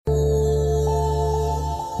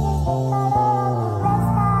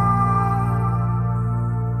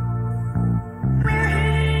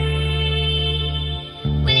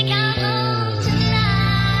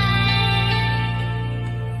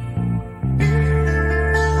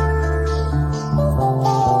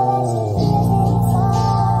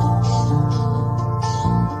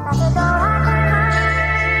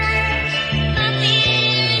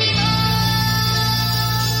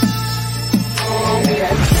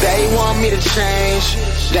to change.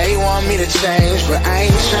 They want me to change, but I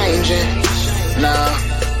ain't changing. Nah.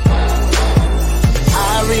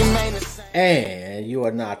 I remain the same. And you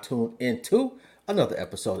are now tuned into another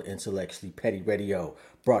episode of Intellectually Petty Radio,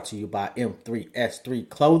 brought to you by M3S3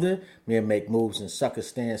 Clothing. Men make moves and suckers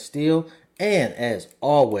stand still. And as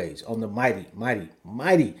always, on the mighty Nerd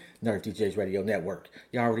DJs Radio Network.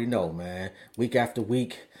 You already know, man. Week after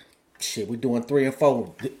week, shit, we're doing 3 and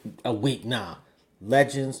 4 a week now.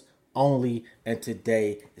 Legends only, and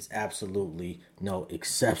today is absolutely no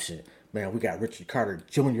exception. Man, we got Richard Carter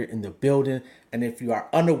Jr. in the building, and if you are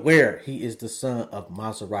unaware, he is the son of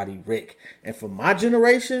Maserati Rick. And for my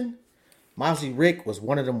generation, Maserati Rick was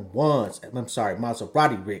one of them ones.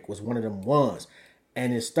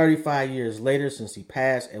 And it's 35 years later since he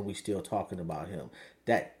passed, and we still talking about him.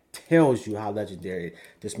 That tells you how legendary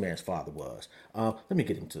this man's father was. Let me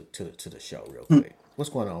get him to the show real quick. What's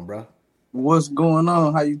going on, bro? What's going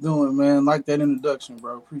on? How you doing, man? Like that introduction,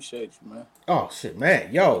 bro. Appreciate you, man. Oh, shit,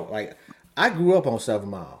 man. Yo, like, I grew up on 7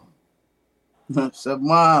 Mile. 7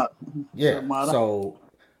 Mile. Yeah, 7 Mile. So,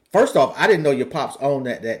 first off, I didn't know your pops owned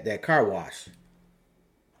that car wash.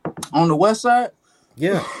 On the west side?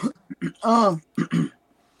 Yeah.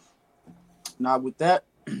 Now, with that,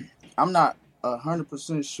 I'm not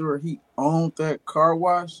 100% sure he owned that car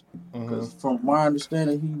wash. Because from my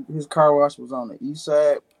understanding, his car wash was on the east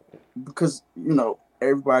side. Because, you know,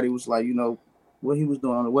 everybody was like, you know, what he was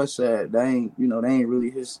doing on the west side, they ain't really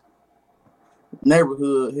his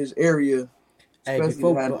neighborhood, his area. Hey,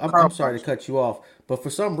 I'm sorry to cut you off, but for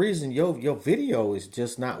some reason, your video is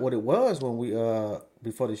just not what it was when we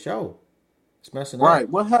before the show. It's messing up. Right.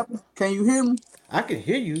 What happened? Can you hear me? I can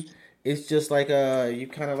hear you. It's just like you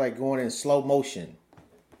kind of like going in slow motion.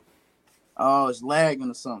 Oh, it's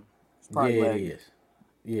lagging or something. It's probably lagging. It is.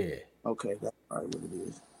 Yeah. Okay, that's probably what it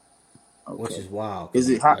is. Okay. Which is wild. Is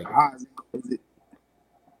it hot? Is it?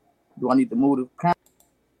 Do I need to move the camera?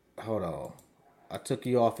 Hold on. I took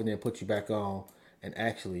you off and then put you back on, and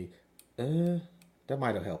actually, that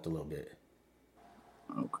might have helped a little bit.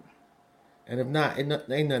 Okay. And if not, it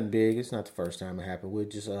ain't nothing big. It's not the first time it happened. We'll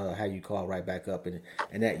just have you call right back up, and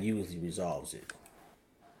that usually resolves it.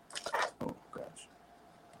 Oh, gosh.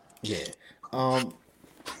 Yeah.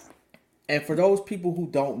 And for those people who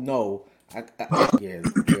don't know, I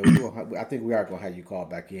think we are going to have you call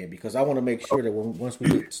back in because I want to make sure that once we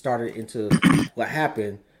get started into what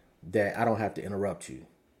happened, that I don't have to interrupt you.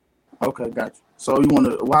 Okay, gotcha. So you want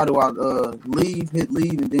to? Why do I hit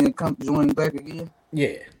leave, and then come join back again?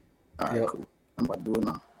 Yeah. All right, cool. I'm about to do it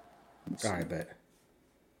now. All right, bet.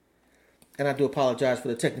 And I do apologize for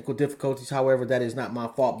the technical difficulties. However, that is not my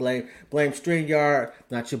fault. Blame StreamYard,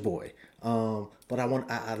 not your boy. But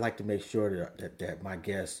I'd like to make sure that my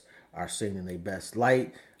guests are seen in their best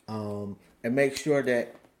light, and make sure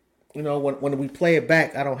that, you know, when we play it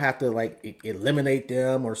back, I don't have to like eliminate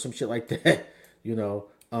them or some shit like that. You know,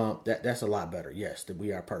 that's a lot better. Yes, that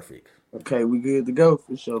we are perfect. Okay, we good to go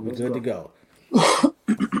for sure. We're good to go.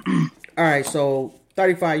 All right, so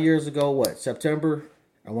 35 years ago, what, September?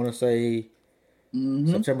 I want to say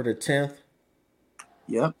September the 10th.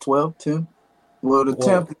 Yep, 12, 10. Well, the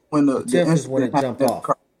 10th when the 10th is when it jumped off.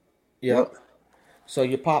 Yep. So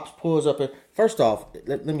your pops pulls up, and first off,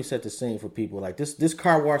 let me set the scene for people. Like this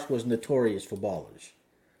car wash was notorious for ballers.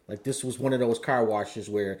 Like this was one of those car washes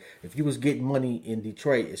where if you was getting money in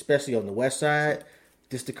Detroit, especially on the west side,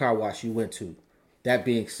 this the car wash you went to. That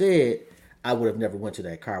being said, I would have never went to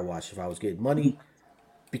that car wash if I was getting money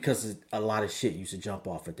because a lot of shit used to jump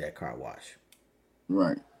off at that car wash.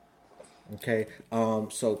 Right. Okay.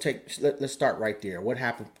 So let's start right there. What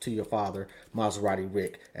happened to your father, Maserati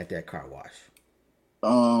Rick, at that car wash?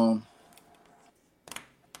 Well,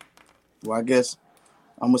 I guess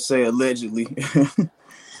I'm gonna say allegedly.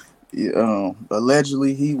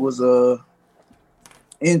 Allegedly he was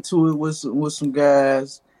into it with some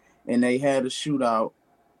guys, and they had a shootout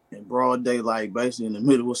in broad daylight, basically in the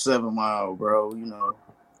middle of 7 Mile, bro. You know,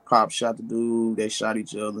 Pop shot the dude, they shot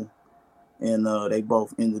each other, and they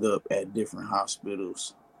both ended up at different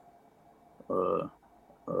hospitals. My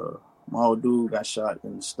old dude got shot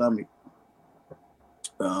in the stomach,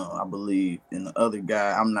 I believe, and the other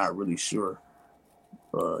guy, I'm not really sure.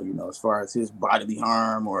 You know, as far as his bodily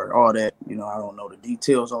harm or all that, you know, I don't know the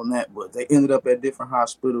details on that, but they ended up at different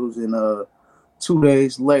hospitals, and 2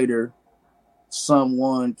 days later,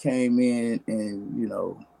 someone came in and, you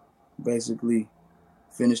know, basically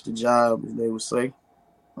finished the job, as they would say,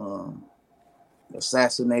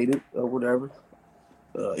 assassinated or whatever,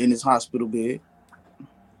 in his hospital bed.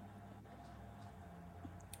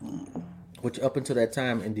 Which up until that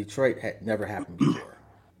time in Detroit had never happened before.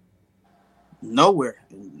 Nowhere.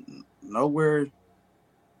 nowhere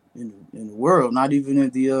in the world, not even in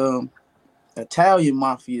the Italian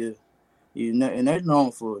mafia. And they're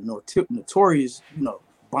known for notorious,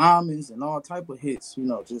 bombings and all type of hits.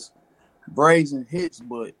 Just brazen hits.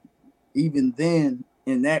 But even then,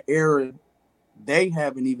 in that era, they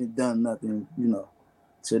haven't even done nothing,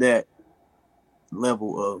 to that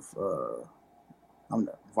level of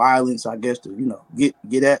violence, I guess, to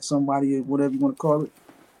get at somebody or whatever you want to call it.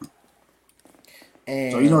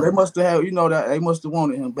 And So they must have that they must have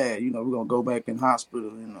wanted him bad. We're gonna go back in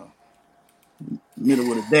hospital,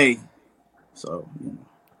 middle of the day. So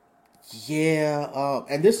yeah,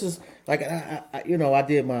 and this is like I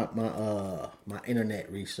did my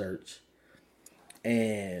internet research,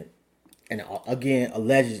 and again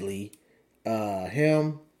allegedly,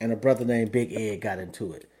 him and a brother named Big Ed got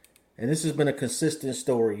into it, and this has been a consistent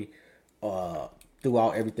story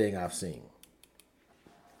throughout everything I've seen.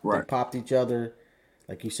 They right. popped each other,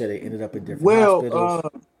 like you said. They ended up in different Well,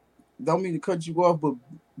 hospitals. don't mean to cut you off, but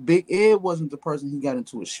Big Ed wasn't the person he got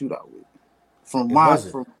into a shootout with. It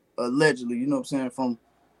wasn't. From allegedly, you know what I'm saying, from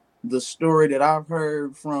the story that I've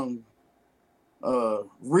heard from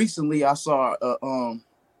recently, I saw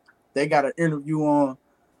they got an interview on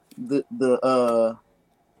the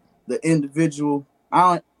individual.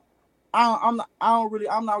 I'm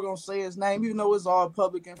not gonna say his name, even though it's all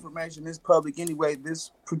public information. It's public anyway.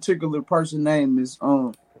 This particular person name is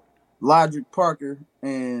Logic Parker,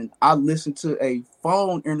 and I listened to a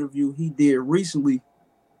phone interview he did recently.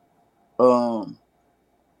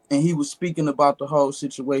 And he was speaking about the whole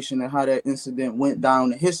situation and how that incident went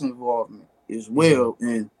down and his involvement as well. Mm-hmm.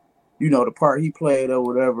 And the part he played or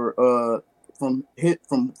whatever, from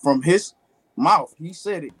his mouth, he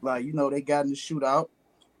said it like, they got in the shootout,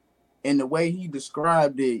 and the way he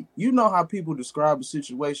described it, how people describe a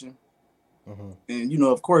situation. Mm-hmm. And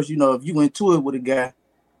of course, if you went to it with a guy,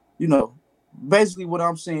 basically what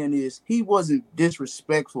I'm saying is he wasn't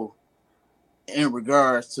disrespectful in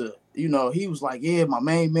regards to, he was like, yeah, my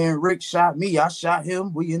main man Rick shot me, I shot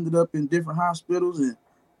him, we ended up in different hospitals. And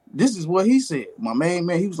this is what he said. My main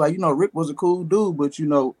man, he was like, Rick was a cool dude, but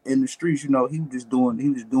in the streets, he was doing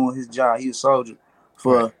his job. He was a soldier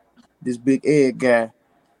for this Big Ed guy.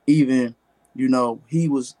 Even he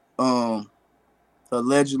was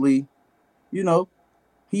allegedly, he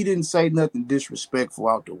didn't say nothing disrespectful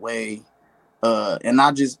out the way. And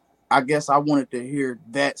I guess I wanted to hear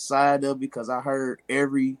that side of it, because I heard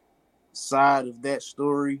every side of that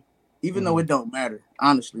story, even though it don't matter.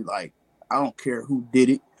 Honestly, like, I don't care who did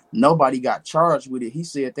it. Nobody got charged with it. He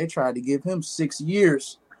said they tried to give him 6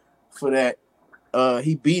 years for that.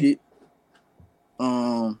 He beat it.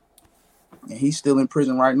 And he's still in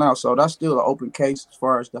prison right now. So that's still an open case as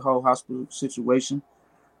far as the whole hospital situation.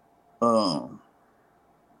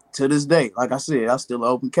 To this day, like I said, that's still an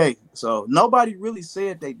open case. So nobody really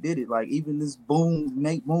said they did it. Like, even this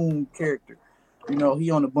Nate Boone character,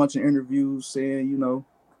 he on a bunch of interviews saying,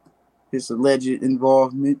 his alleged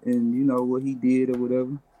involvement and, what he did or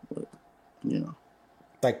whatever. But,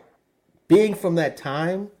 like, being from that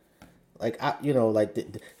time, like,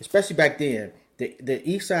 especially back then, the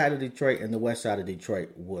east side of Detroit and the west side of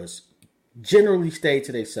Detroit was generally stayed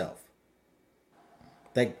to themselves.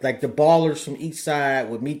 Like the ballers from each side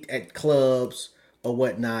would meet at clubs or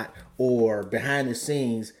whatnot, or behind the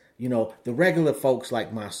scenes. The regular folks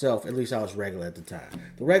like myself, at least I was regular at the time.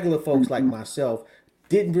 The regular folks like myself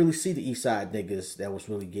didn't really see the east side niggas that was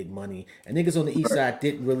really getting money, and niggas on the east side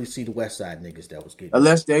didn't really see the west side niggas that was getting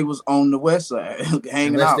unless money. They was on the west side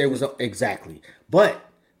hanging unless out. They was exactly. But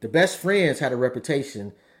the best friends had a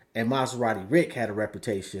reputation, and Maserati Rick had a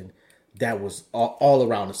reputation that was all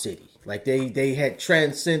around the city. Like, they had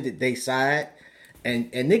transcended their side,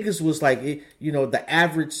 and niggas was like, the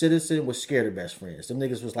average citizen was scared of best friends. Them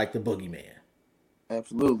niggas was like the boogeyman.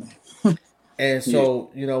 Absolutely. And so,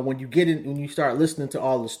 when you start listening to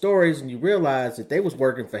all the stories and you realize that they was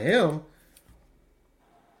working for him,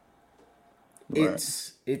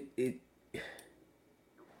 right. It's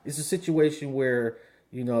a situation where,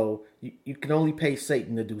 you can only pay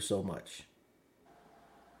Satan to do so much.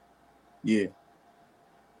 Yeah.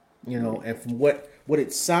 And from what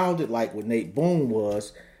it sounded like what Nate Boone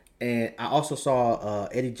was, and I also saw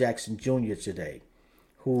Eddie Jackson Jr. today,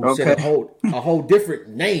 who said a whole different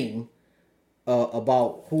name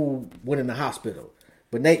about who went in the hospital.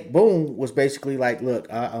 But Nate Boone was basically like,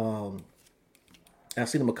 look, I've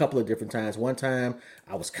seen him a couple of different times. One time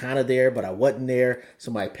I was kind of there, but I wasn't there.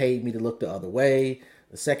 Somebody paid me to look the other way.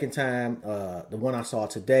 The second time, the one I saw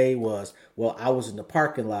today was, well, I was in the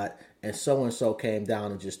parking lot and so came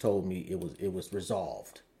down and just told me it was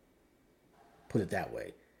resolved. Put it that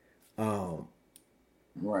way.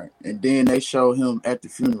 Right. And then they showed him at the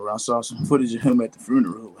funeral. I saw some footage of him at the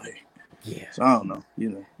funeral. Like, Yeah. so I don't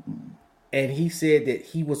know. And he said that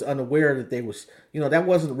he was unaware that they was, that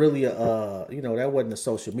wasn't really that wasn't a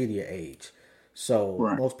social media age. So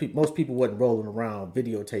Right. most people wasn't rolling around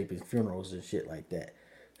videotaping funerals and shit like that.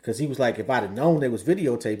 Because he was like, if I'd have known they was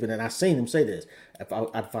videotaping, and I seen him say this, if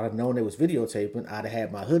I'd have known they was videotaping, I'd have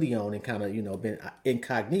had my hoodie on and kind of been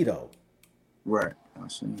incognito. Right. I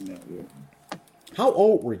seen that. Yeah. How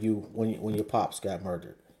old were you when your pops got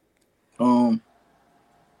murdered? Um,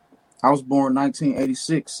 I was born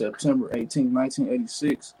 1986, September 18th,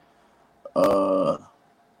 1986. Uh,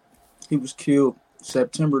 he was killed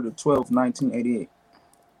September the 12th, 1988.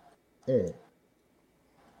 Mm.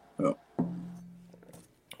 Yeah.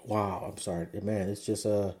 Wow, I'm sorry, man. It's just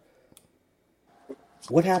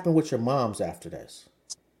what happened with your mom's after this?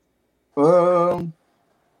 Um,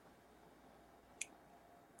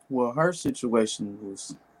 well, her situation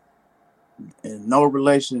was in no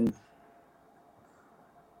relation.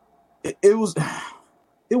 It was.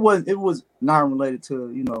 It was not related to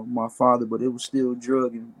my father, but it was still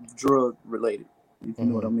drug related. If you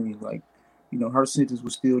know what Mm-hmm. I mean, like her sentence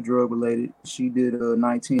was still drug related. She did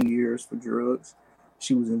 19 years for drugs.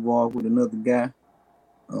 She was involved with another guy.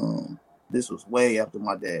 Um, this was way after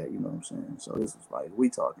my dad. You know what I'm saying? So this was like we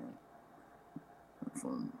talking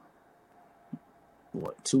from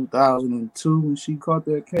what 2002 when she caught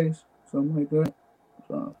that case, something like that.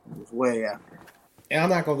 So it was way after. And I'm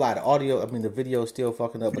not gonna lie, the audio. I mean, the video is still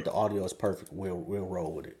fucking up, but the audio is perfect. We'll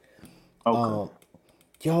roll with it. Okay. Um,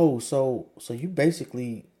 yo, so you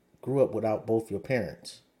basically grew up without both your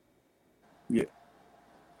parents. Yeah. Yeah.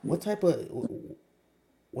 What type of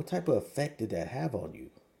what type of effect did that have on you?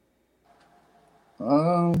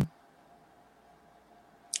 Um.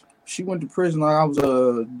 She went to prison like I was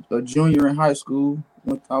a junior in high school.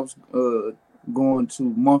 I was going to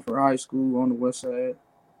Mumford High School on the west side.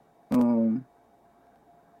 Um,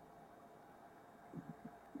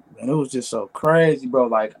 and it was just so crazy, bro.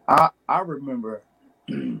 Like I remember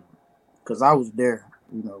because I was there,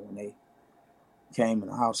 when they came in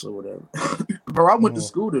the house or whatever. Bro, I went to Mm,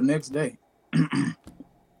 school the next day.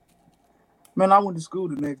 Man, I went to school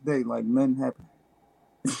the next day like nothing happened.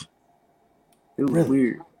 It was really?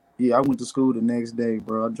 weird. Yeah, I went to school the next day,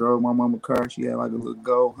 bro. I drove my mama car. She had like a little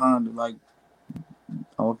gold Honda, like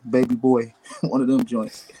baby boy, one of them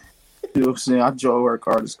joints. You know what I'm saying? I drove her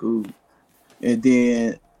car to school. And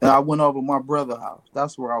then I went over my brother's house.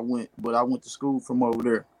 That's where I went. But I went to school from over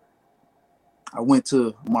there. I went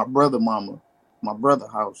to my brother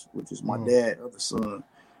house, which is my Mm. dad, other son.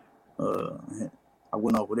 Uh, I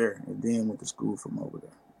went over there and then went to school from over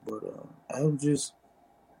there. But I was just,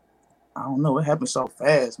 I don't know. It happened so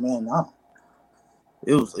fast, man.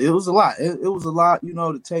 It was a lot. It was a lot,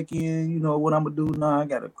 to take in. What I'm gonna do now. I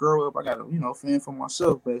gotta grow up. I gotta, fend for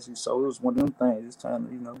myself, basically. So it was one of them things. It's time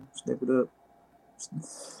to, step it up.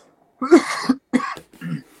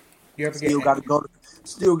 You ever Still get got to go.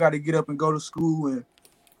 Still got to get up and go to school and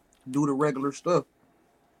do the regular stuff.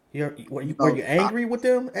 were you angry with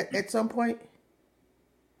them at some point?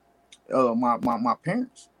 My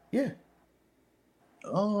parents. Yeah.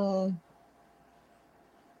 Um,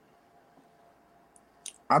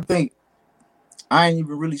 I think I ain't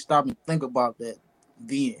even really stopped and think about that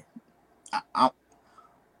then. I, I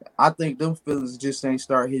I think them feelings just ain't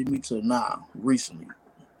start hitting me till now, recently.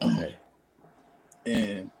 Okay.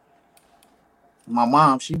 And my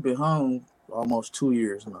mom, she been home almost 2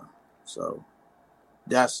 years now, so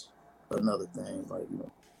that's another thing. Like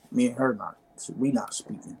me and her we not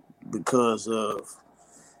speaking because of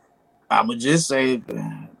I'ma just say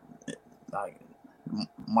like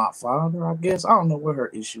my father. I guess I don't know what her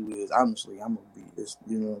issue is. Honestly, I'm gonna be this.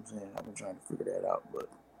 You know what I'm saying? I've been trying to figure that out, but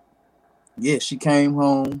yeah, she came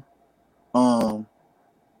home. Um,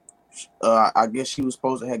 I guess she was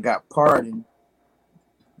supposed to have got pardoned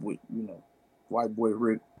with white boy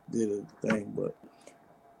Rick did a thing, but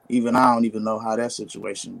even I don't even know how that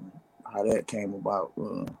came about.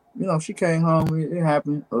 She came home. It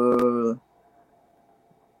happened.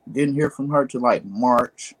 Didn't hear from her till like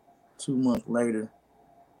March, 2 months later,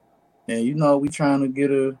 and we trying to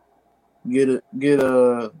get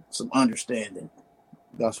some understanding.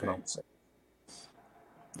 That's what Okay. I'm saying.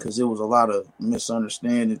 Because it was a lot of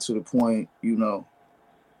misunderstanding to the point,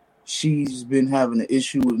 she's been having an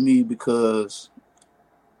issue with me because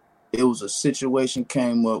it was a situation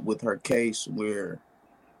came up with her case where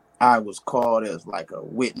I was called as like a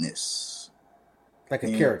witness. Like a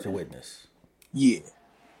And character witness. yeah,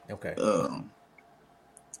 Okay. um,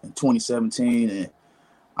 in 2017, and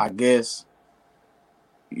I guess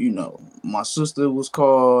my sister was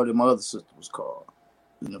called and my other sister was called.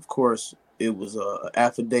 and of course, it was a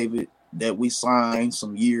affidavit that we signed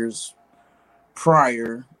some years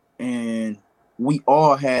prior, and we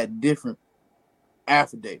all had different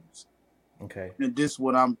affidavits. Okay. And this is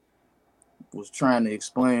what I'm was trying to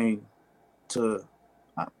explain to,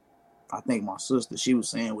 I, I think my sister. She was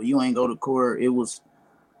saying, "Well, you ain't go to court. It was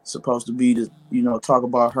supposed to be to, talk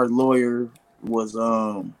about her lawyer was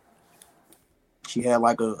she had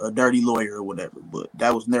like a dirty lawyer or whatever, but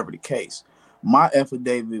that was never the case. My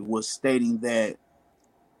affidavit was stating that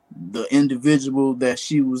the individual that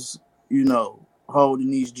she was,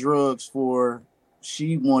 holding these drugs for,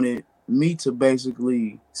 she wanted me to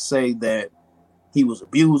basically say that he was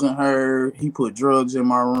abusing her, he put drugs in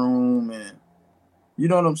my room, and you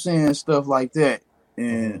know what I'm saying, stuff like that.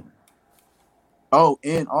 Mm-hmm. And oh,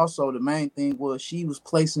 and also the main thing was she was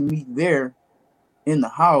placing me there in the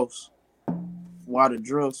house while the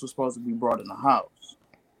drugs were supposed to be brought in the house.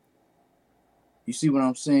 You see what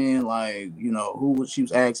I'm saying? Like, she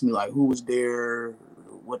was asking me like who was there,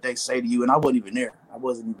 what they say to you, and I wasn't even there. I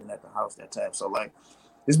wasn't even at the house that time. So like,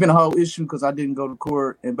 it's been a whole issue because I didn't go to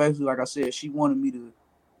court, and basically, like I said, she wanted me to,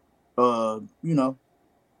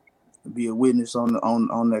 be a witness on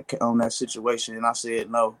that situation, and I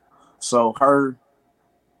said no. So her,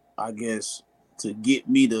 I guess, to get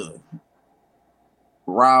me to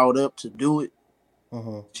riled up to do it,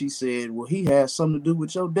 Mm-hmm. she said, "Well, he had something to do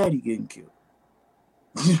with your daddy getting killed."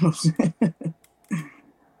 You know what I'm saying?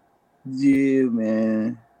 Yeah,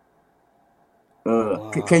 man.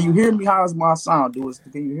 Can you Wow. hear me? How's my sound?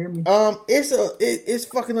 Can you hear me? It's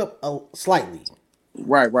fucking up slightly.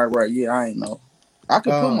 Right. Yeah, I ain't know. I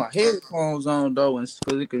could put Um, my headphones on though, and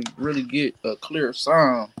because it could really get a clear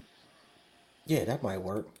sound. yeah, that might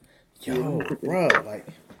work. Yeah, let me Yo, put this. bro, like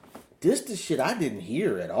this the shit I didn't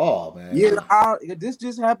hear at all, man. Yeah, Like, this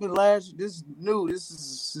just happened last. This new. This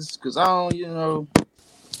is because I don't.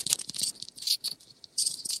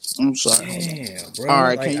 I'm sorry. Hold on. damn, All bro.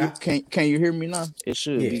 right, Like, can you hear me now? It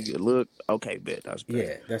should yeah, be good. Look, okay, bet that's better.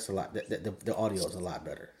 yeah, that's a lot. The audio is a lot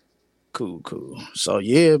better. Cool. So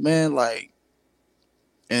yeah, man, like,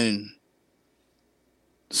 and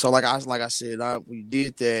so like I said, we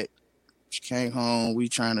did that. She came home. We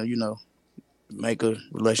trying to make a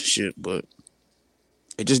relationship, but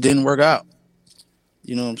it just didn't work out.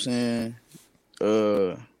 You know what I'm saying?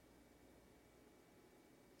 Uh,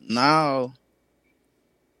 Now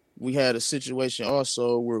we had a situation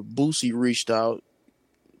also where Boosie reached out,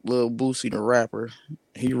 Lil Boosie the rapper.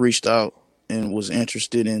 He reached out and was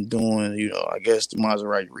interested in doing, I guess the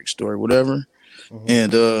Maserati Rick story, whatever. Mm-hmm.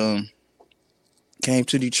 And came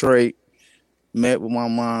to Detroit, met with my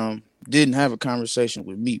mom. Didn't have a conversation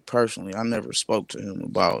with me personally. I never spoke to him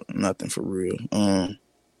about nothing for real.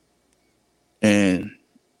 And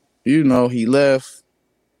he left.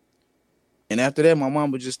 And after that, my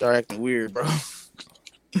mom would just start acting weird, bro.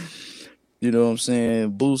 You know what I'm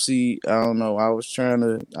saying? Boosie, I don't know. I was trying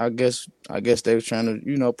to, I guess they were trying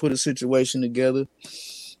to, put a situation together.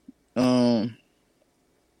 Um,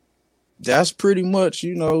 that's pretty much,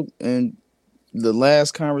 and the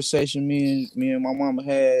last conversation me and my mama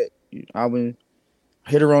had, I would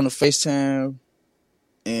hit her on the FaceTime,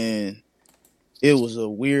 and it was a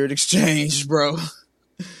weird exchange, bro.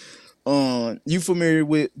 You familiar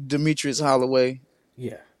with Demetrius Holloway?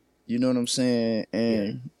 Yeah, You know what I'm saying?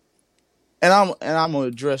 yeah, And I'm gonna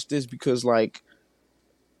address this because like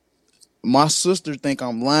my sister think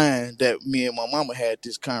I'm lying that me and my mama had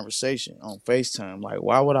this conversation on FaceTime. Like,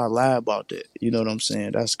 why would I lie about that? You know what I'm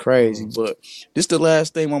saying? That's crazy. mm-hmm. But this the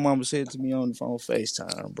last thing my mama said to me on the phone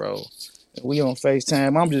FaceTime, bro. We on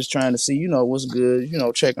FaceTime. I'm just trying to see, what's good,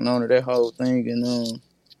 checking on her, that whole thing. And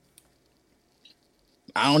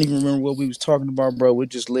I don't even remember what we was talking about, bro. It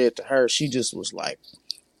just led to her. She just was like,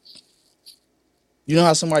 you know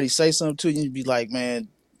how somebody say something to you and you be like, man,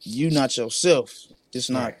 you not yourself. It's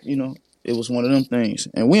not, Right. it was one of them things.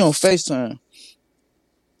 And we on FaceTime.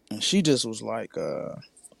 And she just was like,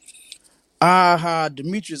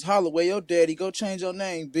 Demetrius Holloway, your daddy, go change your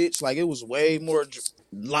name, bitch. Like, it was way more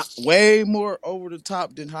over the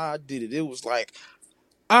top than how I did it. It was like,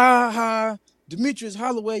 Demetrius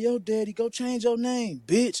Holloway, your daddy, go change your name,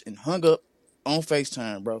 bitch. And hung up on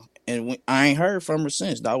FaceTime, bro. And I ain't heard from her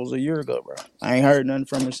since. That was a year ago, bro. I ain't heard nothing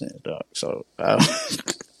from her since, dog. So, I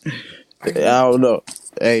don't know.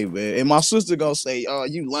 Hey, man. And my sister gonna say, oh,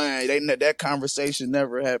 you lying. That conversation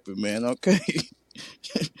never happened, man. Okay.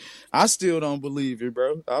 I still don't believe it,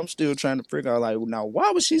 bro. I'm still trying to figure out, like, now,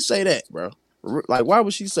 why would she say that, bro? Like, why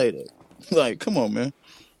would she say that? Like, come on, man.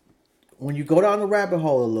 When you go down the rabbit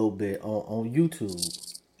hole a little bit on YouTube,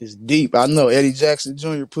 It's deep. I know Eddie Jackson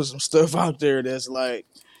Jr. put some stuff out there that's like,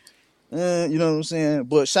 You know what I'm saying?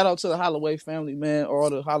 But shout out to the Holloway family, man. All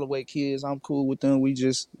the Holloway kids, I'm cool with them.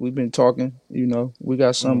 We've been talking. You know, we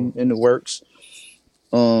got something in the works.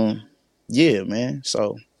 Um, yeah, man.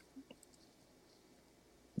 So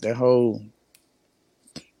that whole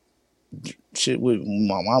shit with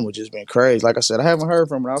my mama just been crazy. Like I said, I haven't heard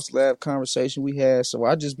from her. That was the last conversation we had. So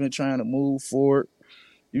I just been trying to move forward.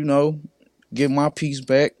 You know, get my peace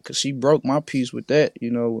back because she broke my peace with that.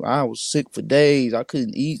 You know, I was sick for days. I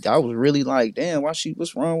couldn't eat. I was really like, damn,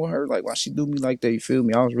 what's wrong with her? Like, why she do me like that? You feel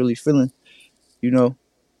me? I was really feeling, you know,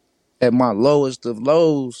 at my lowest of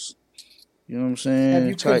lows. You know what I'm Have saying?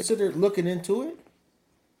 you Type considered looking into it?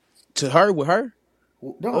 to her with her.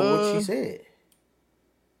 No, what she Uh, said.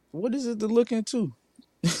 what is it to look into?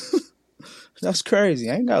 That's crazy.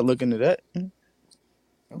 I ain't got to look into that.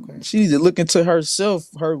 Okay. She needs to look into herself,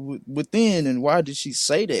 her within, and why did she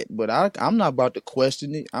say that? But I'm not about to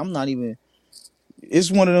question it. I'm not even.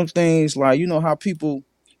 It's one of them things like you know how people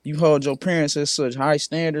you hold your parents at such high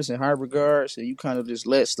standards and high regards, and you kind of just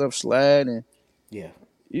let stuff slide, and Yeah.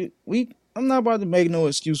 I'm not about to make no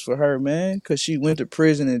excuse for her, man, because she went to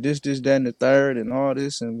prison and this, that, and the third, and all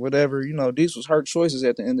this and whatever. You know, these was her choices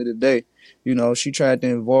at the end of the day. You know, she tried to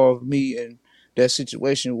involve me in that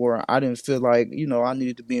situation where I didn't feel like, you know, I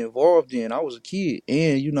needed to be involved in. I was a kid.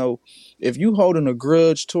 And, you know, if you holding a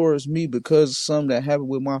grudge towards me because of something that happened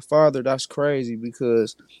with my father, that's crazy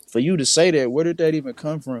because for you to say that, where did that even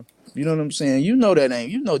come from? You know what I'm saying? You know that ain't,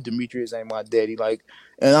 you know Demetrius ain't my daddy. Like,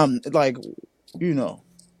 and I'm like, you know.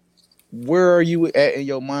 Where are you at in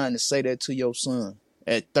your mind to say that to your son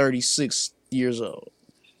at 36 years old?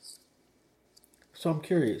 So I'm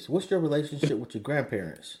curious, what's your relationship with your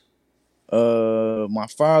grandparents? My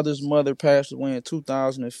father's mother passed away in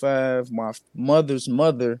 2005. My mother's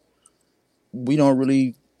mother, we don't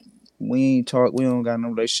really, we ain't talk, we don't got no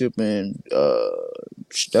relationship, and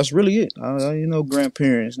that's really it. You know,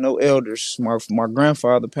 grandparents, no elders. My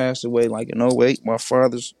grandfather passed away like in '08. My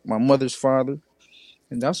mother's father,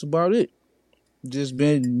 and that's about it. Just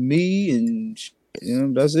been me and you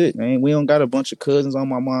know that's it. Man, we don't got a bunch of cousins on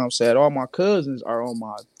my mom's side. All my cousins are on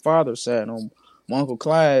my father's side. On my uncle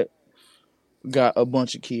Clyde got a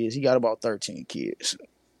bunch of kids. He got about 13 kids,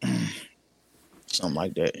 something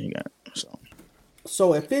like that. He got so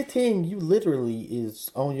So at 15, you literally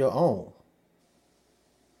is on your own.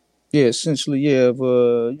 yeah. Essentially, yeah.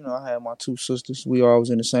 You know, I had my two sisters. We all was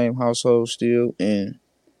in the same household still, and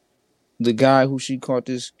the guy who she caught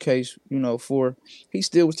this case, you know, for, he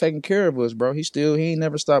still was taking care of us, bro. He ain't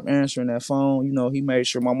never stopped answering that phone. You know, he made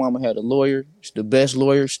sure my mama had a lawyer, the best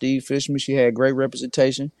lawyer, Steve Fishman. She had great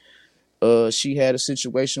representation. She had a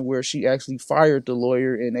situation where she actually fired the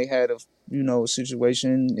lawyer, and they had a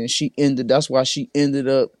situation, and that's why she ended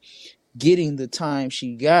up getting the time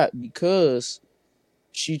she got because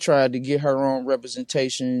she tried to get her own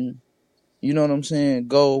representation. You know what I'm saying?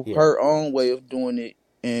 Go Yeah. her own way of doing it.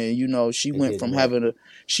 And you know, It didn't work.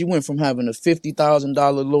 she went from having a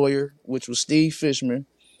 $50,000 lawyer, which was Steve Fishman.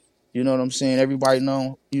 You know what I'm saying? Everybody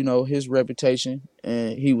know, you know, his reputation.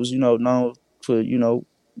 And he was, you know, known for, you know,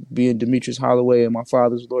 being Demetrius Holloway and my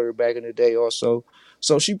father's lawyer back in the day also.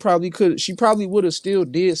 So she probably would have still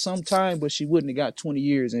did some time, but she wouldn't have got 20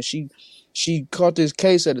 years. And she caught this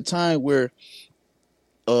case at a time where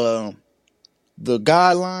um the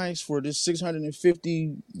guidelines for this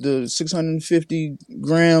 650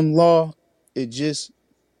 gram law, it just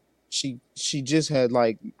she just had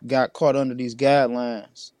like got caught under these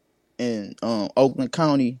guidelines, and Oakland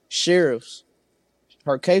County sheriffs,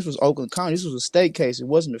 her case was Oakland County, this was a state case, it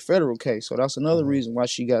wasn't a federal case, so that's another reason why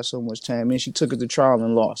she got so much time. And she took it to trial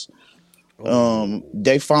and lost. Oh.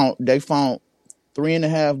 They found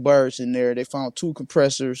 3.5 birds in there. They found 2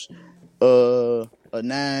 compressors, a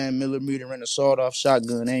 9 millimeter and a sawed-off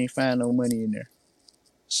shotgun. They ain't find no money in there.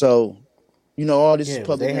 So, you know, all this is Yeah, but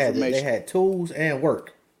public they information. had tools and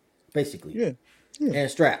work, basically, Yeah, yeah, and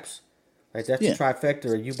straps. Like that's the yeah. trifecta.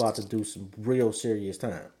 Or you about to do some real serious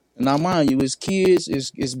time. Now, mind you, it's kids,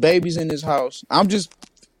 it's babies in this house. I'm just,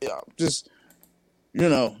 yeah, just you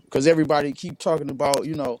know, because everybody keep talking about,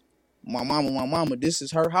 you know, my mama, my mama. This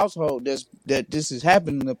is her household. This is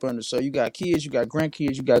happening up under. So you got kids, you got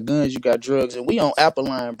grandkids, you got guns, you got drugs, and we on Apple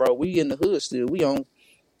bro. We in the hood still. We on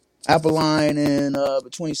Apple and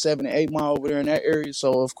between 7 and 8 Mile over there in that area.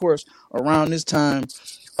 So of course, around this time,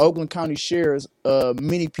 Oakland County sheriffs,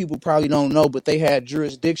 many people probably don't know, but they had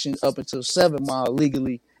jurisdiction up until 7 Mile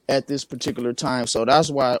legally at this particular time. So that's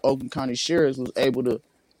why Oakland County sheriffs was able to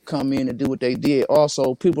come in and do what they did.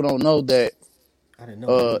 Also, people don't know that I didn't know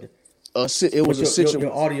that uh, either. it was But a your situation.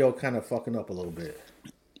 audio kind of fucking up a little bit.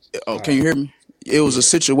 Oh, All can you right. hear me? it was a Yeah,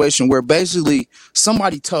 situation where basically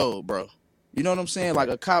somebody told, bro. You know what I'm saying? Like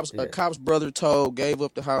okay, a yeah. cop's brother told, gave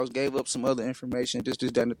up the house, gave up some other information, this,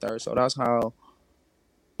 that, and the third. So that's how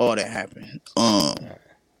all that happened. All right.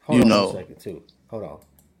 Hold You on one know, second too. Hold on.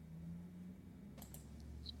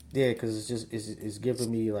 Yeah, because it's just it's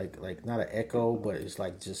giving me like not an echo, but it's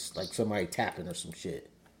like just like somebody tapping or some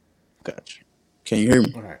shit. gotcha. Can you hear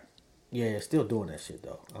me? All right. Yeah, it's still doing that shit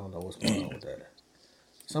though. I don't know what's going on with that.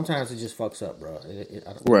 Sometimes it just fucks up, bro. It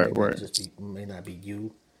Right, may not right. just be may not be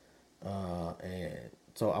you. And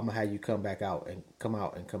so I'm gonna have you come back out and come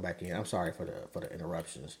out and come back in. I'm sorry for the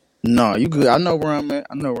interruptions. No, you good. I know where I'm at.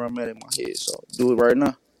 I know where I'm at in my head. So do it right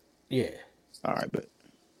now. Yeah, All right, but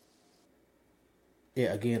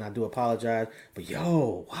yeah. Again, I do apologize, but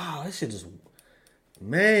yo, wow, this shit is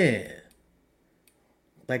man.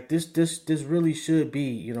 Like this really should be.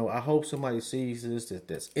 You know, I hope somebody sees this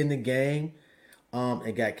that's in the game,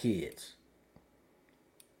 and got kids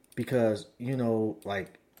because you know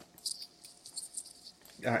like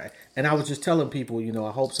and I was just telling people, you know,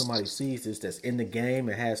 I hope somebody sees this that's in the game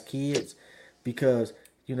and has kids, because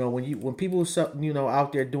you know when people you know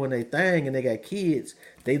out there doing their thing and they got kids,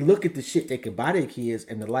 they look at the shit they can buy their kids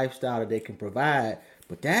and the lifestyle that they can provide,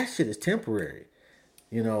 but that shit is temporary.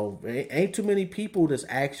 You know, ain't too many people that's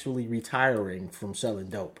actually retiring from selling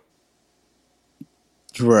dope.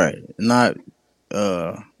 right.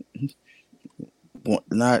 Uh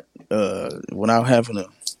not without having to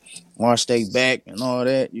watch they back and all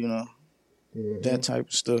that, you know, that type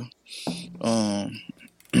of stuff. Um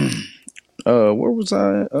where was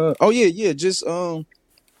I? Oh yeah, yeah, just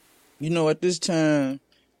you know, at this time,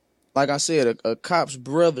 like I said, a cop's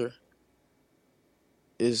brother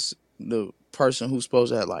is the person who's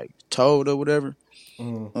supposed to have like told or whatever.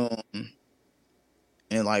 Mm. Um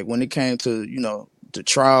and like when it came to, you know, the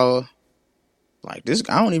trial, like this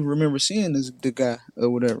I don't even remember seeing the guy or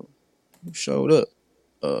whatever who showed up.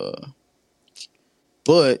 Uh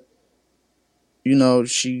but you know,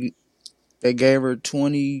 they gave her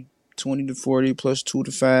 20 to 40 plus 2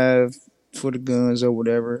 to 5 for the guns or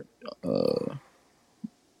whatever. Uh,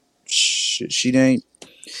 she didn't.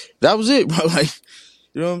 That was it, bro. Like,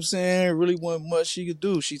 you know what I'm saying? Really wasn't much she could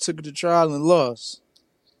do. She took it to trial and lost.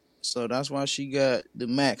 So that's why she got the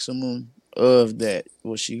maximum of that.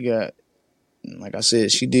 What she got. Like I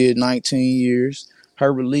said, she did 19 years.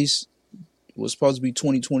 Her release was supposed to be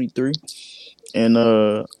 2023. And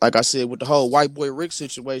like I said, with the whole white boy Rick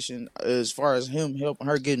situation, as far as him helping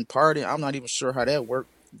her getting pardoned, I'm not even sure how that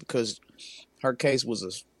worked because her case was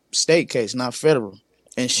a state case, not federal.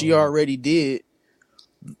 And she Mm. already did.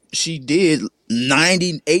 She did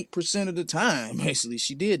 98% of the time. Basically,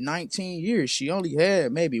 she did 19 years. She only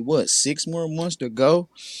had maybe what 6 more months to go.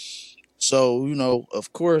 So you know,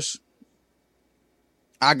 of course,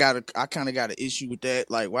 I kind of got an issue with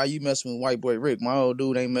that. Like, why you messing with white boy Rick? My old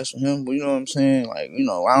dude ain't messing with him. But you know what I'm saying? Like, you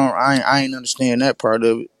know, I ain't understand that part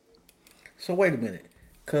of it. So wait a minute,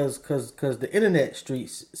 cause the internet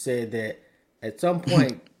streets said that at some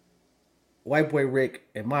point, White Boy Rick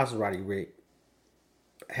and Maserati Rick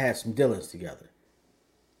had some dealings together.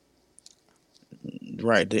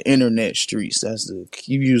 Right, the internet streets. That's the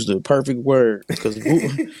you used the perfect word because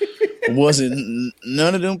wasn't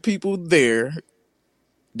none of them people there.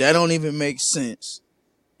 That don't even make sense.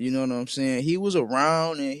 You know what I'm saying? He was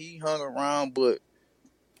around and he hung around, but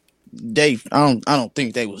I don't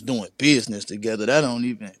think they was doing business together. That don't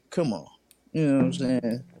even come on. You know what I'm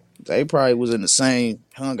saying? They probably was in the same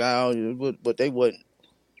hung out, but they wasn't.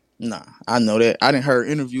 Nah, I know that. I didn't heard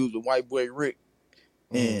interviews with White Boy Rick,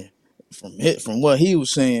 Mm. and from what he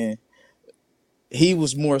was saying, he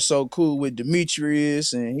was more so cool with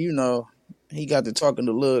Demetrius, and you know, he got to talking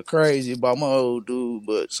a little crazy about my old dude.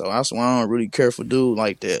 But so that's why I don't really care for dude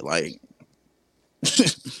like that, like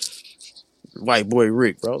White Boy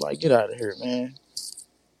Rick, bro. Like, get out of here, man.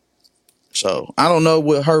 So I don't know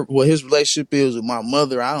what his relationship is with my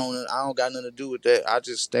mother. I don't got nothing to do with that. I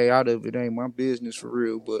just stay out of it. Ain't my business for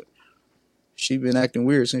real. But she been acting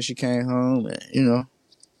weird since she came home, and you know,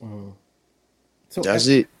 Mm. So that's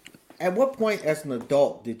it. at what point as an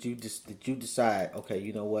adult did you decide, okay,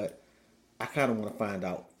 you know what, I kind of want to find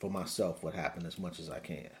out for myself what happened as much as I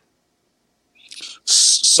can.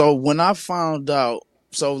 So when I found out,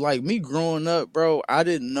 so like me growing up, bro, I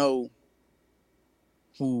didn't know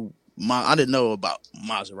about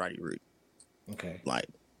Maserati Rick, Okay. like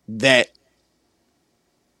that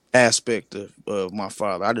aspect of my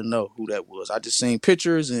father. I didn't know who that was. I just seen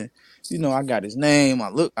pictures and you know I got his name.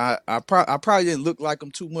 I probably didn't look like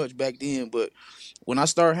him too much back then, but when I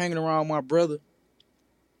started hanging around my brother,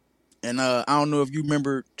 and I don't know if you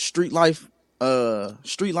remember Street Life.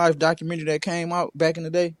 Street Life documentary that came out back in the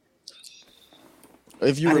day?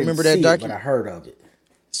 If you I didn't remember that see it, but documentary. I heard of it.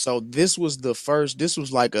 So this was the first. This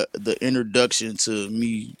was like the introduction to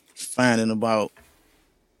me finding out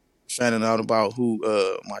about who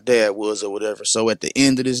my dad was or whatever. So at the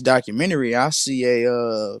end of this documentary, I see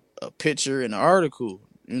a picture in the article.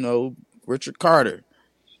 You know, Richard Carter,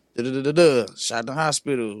 shot in the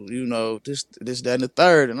hospital. You know, this, that, and the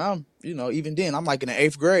third. And I'm, even then, I'm like in the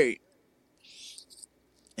 8th grade.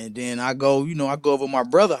 And then I go over my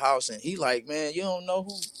brother's house, and he like, man, you don't know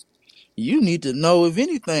who. You need to know, if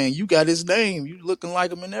anything. You got his name. You looking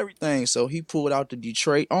like him and everything. So he pulled out the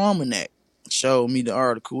Detroit Almanac, showed me the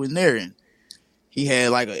article in there, and he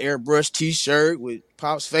had like an airbrush T-shirt with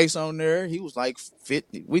Pop's face on there. He was like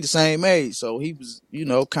we the same age, so he was,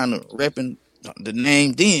 kind of repping the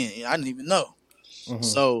name then. I didn't even know. Mm-hmm.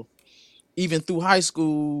 So even through high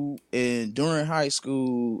school and during high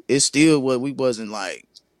school, it's still what we wasn't like.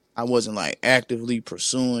 I wasn't like actively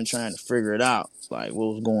pursuing, trying to figure it out, like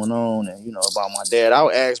what was going on, and about my dad. I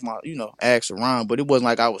would ask around, but it wasn't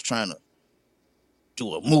like I was trying to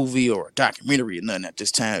do a movie or a documentary or nothing at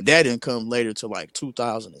this time. That didn't come later to like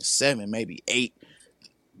 2007, maybe 8.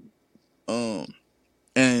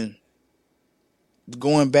 And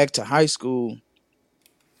going back to high school,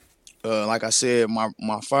 like I said,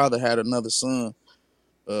 my father had another son,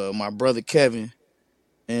 my brother Kevin,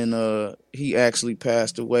 and he actually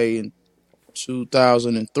passed away in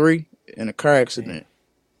 2003 in a car Damn. accident.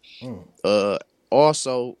 Mm.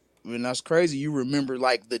 Also, and that's crazy. You remember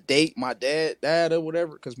like the date my dad died or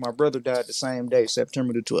whatever? Because my brother died the same day,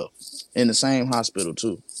 September the 12th, in the same hospital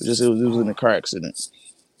too. It was in a Oh, car accident.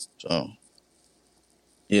 So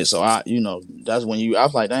yeah, so that's when I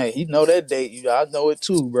was like, dang, he know that date. I know it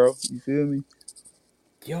too, bro. You feel me?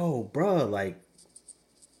 yo, bro, like,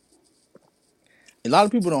 A lot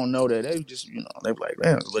of people don't know that. They just, they be like,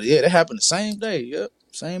 man, but yeah, that happened the same day. Yep,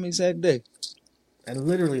 same exact day. and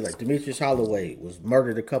literally, like, Demetrius Holloway was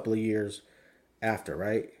murdered a couple of years after,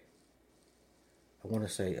 right? I want to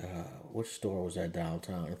say, which store was that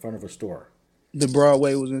downtown? In front of a store. The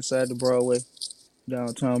Broadway was inside the Broadway,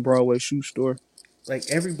 downtown Broadway shoe store. Like,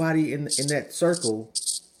 everybody in that circle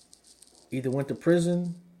either went to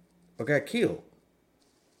prison or got killed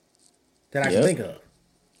that I can Yep. think of. Or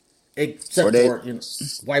Except they, for,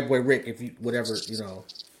 White Boy Rick, if you, whatever,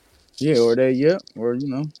 yeah, or they, yep, or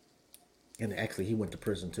and actually he went to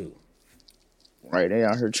prison too. right, they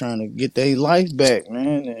out here trying to get their life back,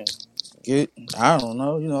 man, and get, I don't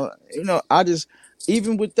know, I just,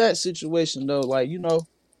 even with that situation though, like,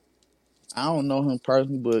 I don't know him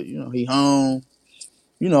personally, but he home.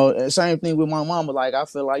 Same thing with my mama. Like, I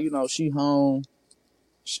feel like, she home.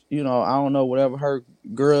 I don't know, whatever her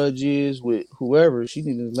grudge is with whoever, she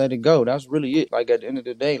need to let it go. That's really it. Like, at the end of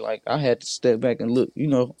the day, like, I had to step back and look.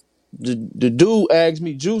 The dude asked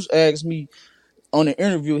me, Juice asked me on the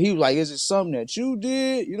interview, he was like, is it something that you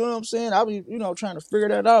did? You know what I'm saying? I was, trying to figure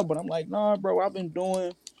that out. But I'm like, nah, bro, I've been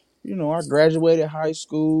doing, I graduated high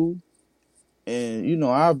school. And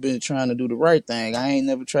I've been trying to do the right thing. I ain't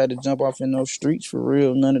never tried to jump off in those streets for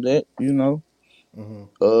real. None of that.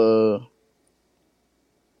 Mm-hmm.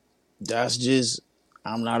 That's just,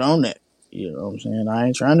 I'm not on that. You know what I'm saying? I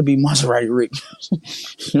ain't trying to be Maserati Rick.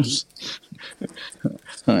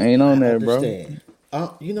 I ain't I on that, bro. understand.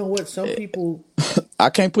 You know what? Some people, I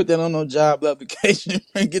can't put that on no job application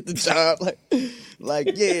and get the job. Like,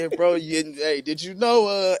 yeah, bro. Hey, did you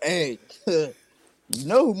know? Hey, you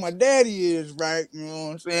know who my daddy is, right? You know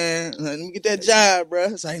what I'm saying? Let me get that job, bro.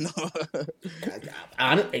 It's like, no.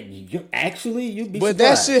 you'd be But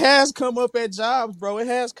that shit surprised. has come up at jobs, bro. It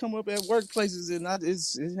has come up at workplaces, and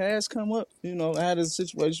it has come up. I had a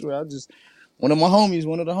situation where one of the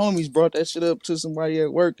homies brought that shit up to somebody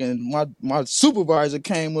at work, and my supervisor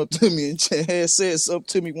came up to me and had said something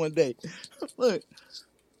to me one day. Look,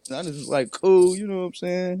 and I just was like, cool, you know what I'm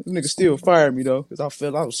saying? The nigga still fired me though, because I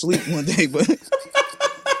was asleep one day, but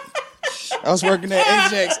I was working at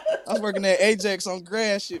Ajax. I was working at Ajax on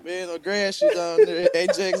grass shit, man. On grass shit down there at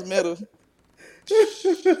Ajax Metal.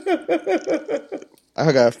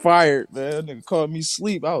 I got fired, man. That nigga called me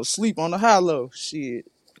sleep. I was asleep on the high low. Shit.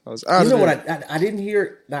 I was out You of know what? there. I didn't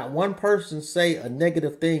hear not one person say a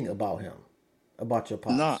negative thing about him, about your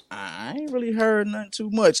No, pops. I ain't really heard nothing too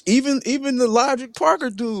much. Even the Logic Parker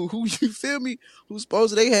dude, who you feel me, who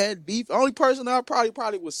supposed they had beef. Only person I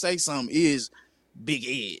probably would say something is Big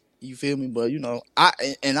Ed. You feel me? But I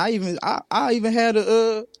even had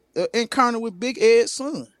a encounter with Big Ed's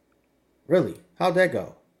son. Really? How'd that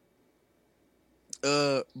go?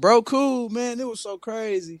 Bro, cool, man. It was so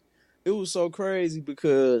crazy. It was so crazy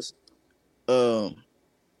because um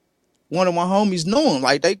one of my homies know him.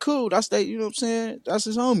 Like they cool. That's they, you know what I'm saying? That's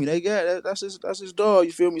his homie. They got that's his dog,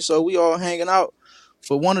 you feel me? So we all hanging out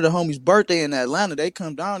for one of the homies' birthday in Atlanta. They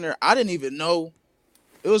come down there. I didn't even know.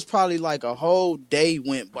 It was probably like a whole day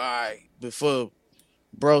went by before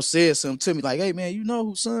bro said something to me like, "Hey man, you know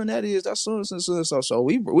whose son that is? That's son, son, son." So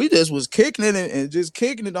we just was kicking it and just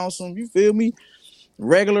kicking it on some, you feel me,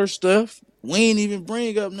 regular stuff. We ain't even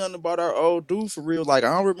bring up nothing about our old dude for real. Like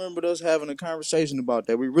I don't remember us having a conversation about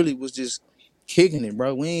that. We really was just kicking it,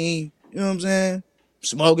 bro. We ain't, you know what I'm saying?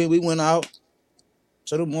 Smoking. We went out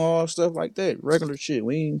to the mall, stuff like that. Regular shit.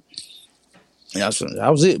 We ain't. Yeah, that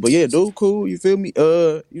was it. But yeah, dude, cool. You feel me?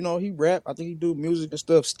 You know, he rap. I think he do music and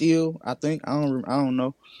stuff still. I think I don't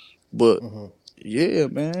know. But yeah,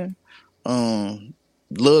 man.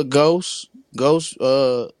 Lil Ghost,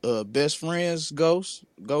 best friends, Ghost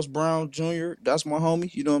Brown Jr. That's my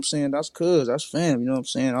homie. You know what I'm saying? That's cuz, that's fam. You know what I'm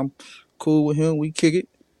saying? I'm cool with him. We kick it.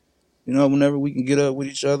 You know, whenever we can get up with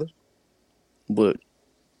each other. But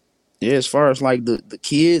yeah, as far as like the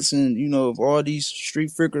kids and you know of all these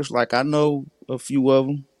street figures, like I know a few of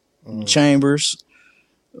them. Chambers,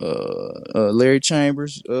 Larry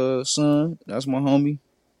Chambers, son. That's my homie.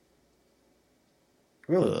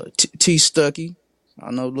 Really? T Stucky. I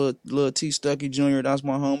know little T Stucky Jr. That's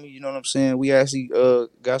my homie. You know what I'm saying? We actually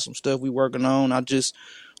got some stuff we working on. I just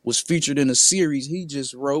was featured in a series he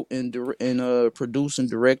just wrote and produced and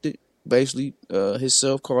directed. Basically,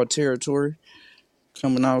 himself called Territory,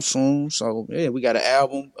 coming out soon. So yeah, we got an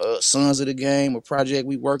album, Sons of the Game, a project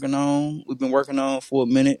we working on. We've been working on for a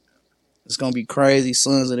minute. It's gonna be crazy.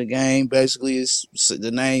 Sons of the Game. Basically, it's the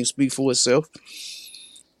name speak for itself.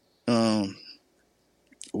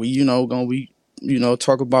 We gonna be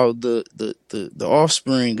talk about the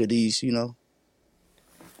offspring of these.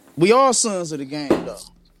 We all sons of the game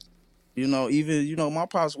though. Even my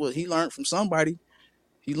pops, what he learned from somebody.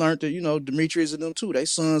 He learned that Demetrius and them too. They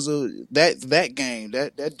sons of that game,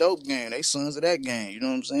 that dope game. They sons of that game. You know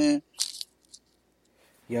what I'm saying?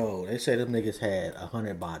 Yo, they say them niggas had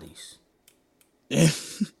 100 bodies. Yeah.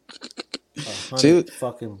 100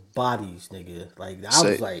 fucking bodies, nigga. Like I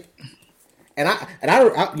was like, and I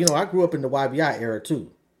I grew up in the YBI era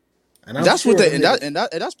too. And I'm that's sure what they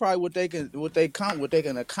that's probably what they can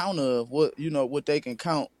account of what they can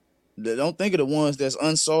count. They don't think of the ones that's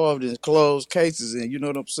unsolved and closed cases, and you know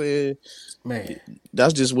what I'm saying. Man,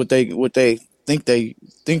 that's just what they think they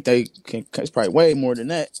can. It's probably way more than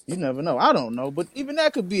that. You never know. I don't know, but even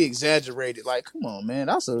that could be exaggerated. Like, come on, man,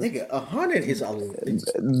 that's a nigga. 100 is a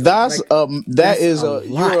that's like that that's is a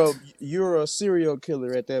lot. you're a serial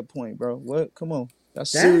killer at that point, bro. What? Come on,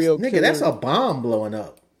 that's That's serial nigga. That's killer. a bomb blowing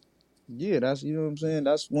up. Yeah, that's you know what I'm saying.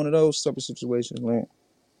 That's one of those type of situations, man.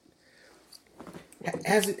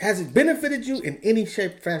 Has it benefited you in any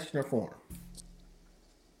shape, fashion, or form?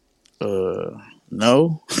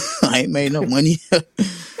 No, I ain't made no money.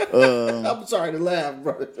 I'm sorry to laugh,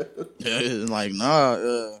 bro. Like nah.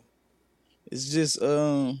 It's just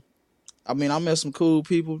I mean, I met some cool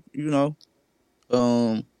people,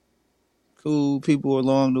 cool people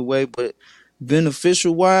along the way, but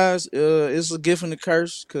beneficial wise, it's a gift and a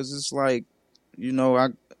curse because it's like,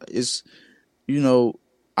 it's, you know,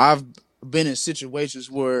 I've been in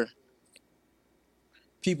situations where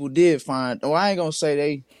people did find. Oh, I ain't gonna say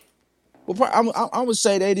they. Well, I would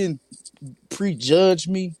say they didn't prejudge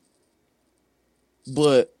me,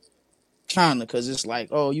 but kind of because it's like,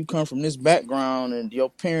 oh, you come from this background and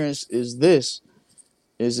your parents is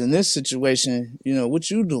in this situation.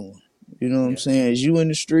 What you doing? You know what I'm saying? Is you in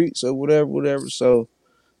the streets or whatever? So,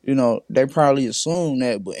 they probably assume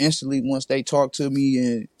that, but instantly once they talk to me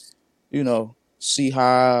and, see how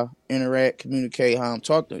I interact, communicate, how I'm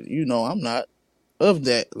talking, I'm not of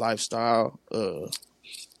that lifestyle.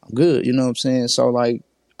 I'm good, you know what I'm saying? So like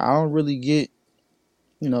I don't really get,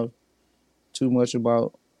 too much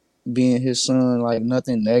about being his son, like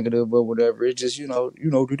nothing negative or whatever. It's just, did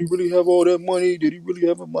he really have all that money? Did he really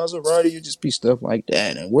have a Maserati? It just be stuff like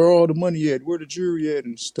that. And where all the money at? Where the jury at?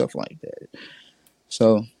 And stuff like that.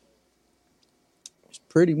 So it's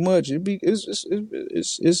pretty much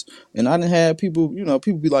it's and I done had people,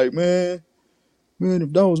 people be like, man,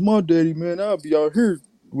 if that was my daddy, man, I'd be out here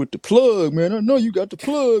with the plug, man. I know you got the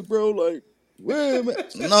plug, bro. Like, well, man,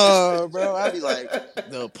 nah, bro. I'd be like,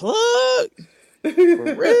 the plug? For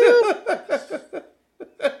real?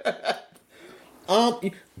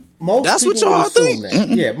 Most That's what people would y'all assume think. that.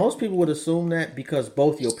 Yeah, most people would assume that because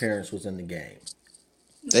both your parents was in the game.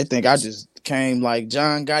 They think I just came like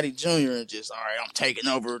John Gotti Jr. and just, all right, I'm taking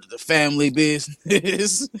over the family business.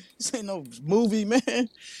 This ain't no movie, man.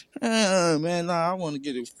 Man, nah, I want to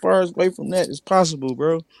get as far away from that as possible,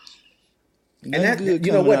 bro. And Nothing that, good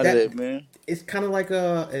you know coming what, out of that that, man. it's kind of like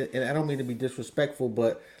and I don't mean to be disrespectful,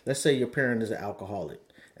 but let's say your parent is an alcoholic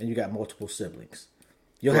and you got multiple siblings.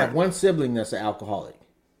 You'll have Right. one sibling that's an alcoholic.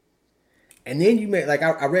 And then you may, like,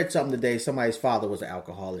 I read something today, somebody's father was an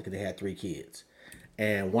alcoholic and they had 3 kids.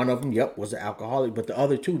 And one of them, yep, was an alcoholic, but the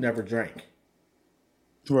other two never drank.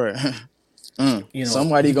 Right. You know,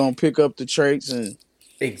 Somebody gonna pick up the traits and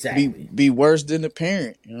exactly. be worse than the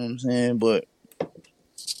parent. You know what I'm saying? But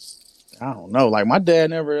I don't know. Like my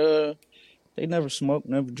dad never they never smoked,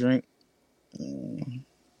 never drink.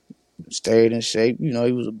 Stayed in shape. You know,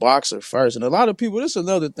 he was a boxer first. And a lot of people, this is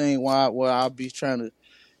another thing why I'll be trying to,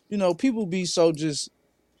 people be so just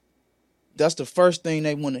that's the first thing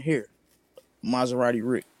they want to hear. Maserati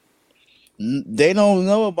Rick. They don't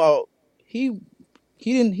know about he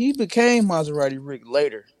he became Maserati Rick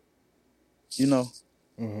later. You know,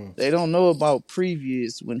 they don't know about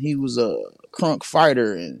previous when he was a crunk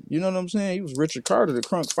fighter, and you know what I'm saying. He was Richard Carter, the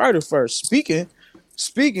crunk fighter first.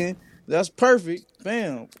 Speaking, that's perfect.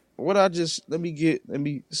 Bam. What I just let me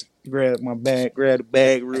grab the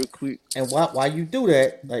bag real quick. And why you do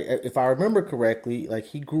that? Like, if I remember correctly, like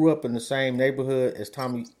he grew up in the same neighborhood as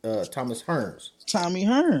Thomas Hearns. Tommy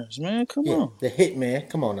Hearns, man, come Yeah, on, the hitman.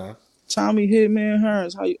 Come on now. Tommy Hitman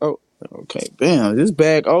Hearns. How you? Oh, okay, bam. This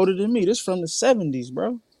bag older than me. This from the '70s,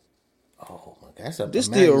 bro. Oh my god, that's a This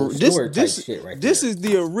Emmanuel the Stewart type shit right this there. is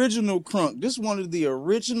the original crunk. This one of the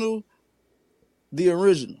original.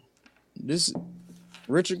 This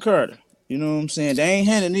Richard Carter. You know what I'm saying? They ain't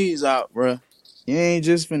handing these out, bro. You ain't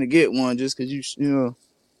just finna get one just cause you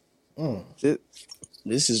know.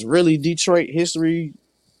 This is really Detroit history.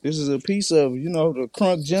 This is a piece of the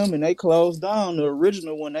crunk gym, and they closed down the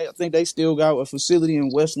original one. I think they still got a facility in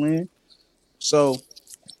Westland. So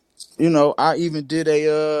I even did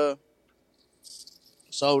a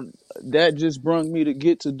so that just brought me to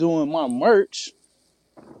get to doing my merch.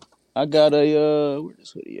 I got a where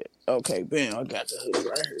this hoodie at? Okay, bam, I got the hoodie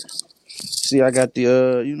right here. See, I got the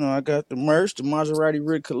I got the merch, the Maserati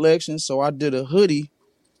Rick collection. So I did a hoodie.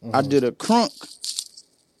 I did a crunk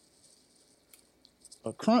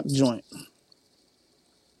joint.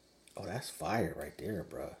 Oh, that's fire right there,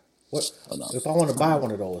 bro. What Hold on. if I want to buy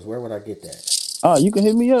one of those? Where would I get that? Oh, you can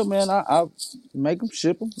hit me up, man. I make them,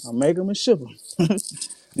 ship them. I make them and ship them.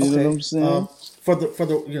 You know what Okay. I'm saying? For the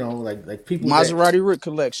like people that. Maserati Rick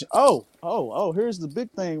collection. Oh. Here's the big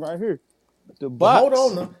thing right here. The But hold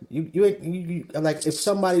on, box. though. You like if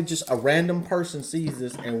somebody just a random person sees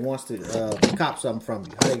this and wants to cop something from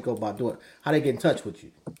you, how they go about doing? How they get in touch with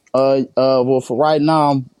you? Well, for right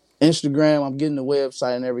now, Instagram. I'm getting the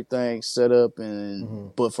website and everything set up,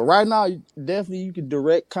 but for right now, definitely you can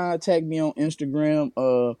direct contact me on Instagram.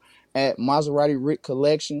 At Maserati Rick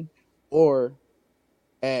Collection or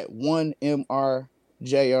at 1MRJR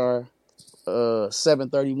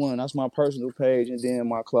 731. That's my personal page, and then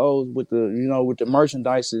my clothes with the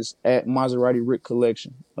merchandise is at Maserati Rick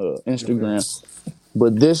Collection Okay. Instagram.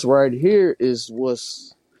 But this right here this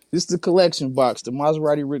the collection box, the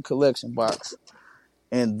Maserati Rick collection box,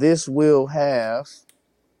 and this will have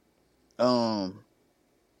some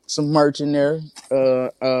merch in there,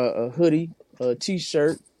 a hoodie, a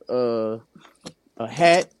t-shirt, a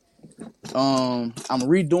hat. I'm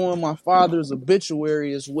redoing my father's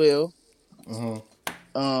obituary as well.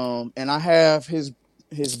 And I have his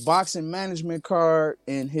boxing management card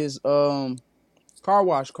and his car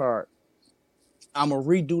wash card. I'm gonna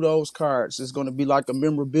redo those cards. It's gonna be like a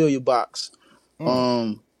memorabilia box.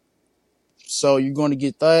 So you're gonna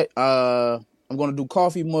get that. I'm gonna do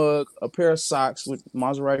coffee mug, a pair of socks with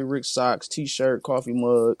Maserati Rick socks, t-shirt, coffee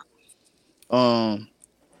mug. Um.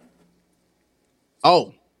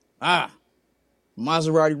 Oh.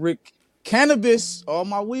 Maserati Rick cannabis. All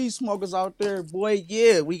my weed smokers out there, boy,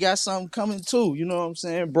 yeah, we got something coming too. You know what I'm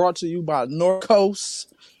saying? Brought to you by North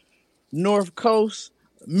Coast,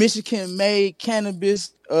 Michigan made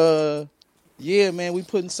cannabis. Yeah, man, we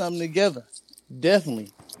putting something together.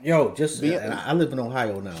 Definitely. Yo, just Be, and I live in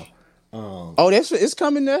Ohio now. oh, it's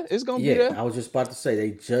coming there. It's gonna be Yeah, there. I was just about to say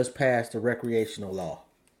they just passed the recreational law.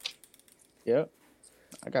 Yeah.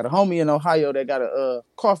 I got a homie in Ohio that got a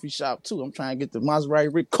coffee shop too. I'm trying to get the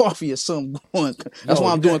Maserati Rick coffee or something going. That's Yo, why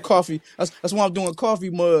you I'm doing got coffee. That's why I'm doing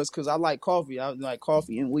coffee mugs because I like coffee. I like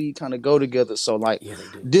coffee and weed kind of go together. So like yeah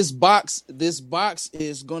they do. this box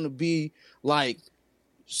is gonna be like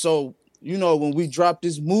so. When we drop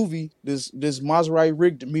this movie, this Maserati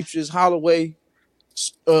Rick Demetrius Holloway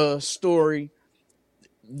story,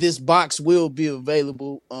 this box will be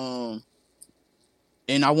available.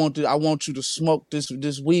 And I want you to smoke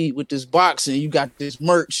this weed with this box, and you got this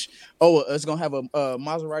merch. Oh, it's gonna have a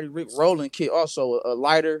Maserati Rick rolling kit, also a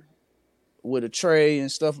lighter, with a tray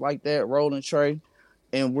and stuff like that, rolling tray,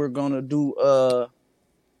 and we're gonna do.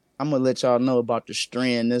 I'm gonna let y'all know about the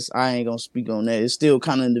strand. This I ain't gonna speak on that. It's still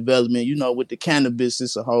kind of in development. You know, with the cannabis,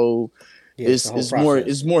 it's a whole. Yeah, it's a whole It's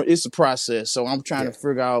process. more it's a process. So I'm trying to Yeah.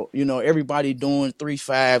 figure out, you know, everybody doing 3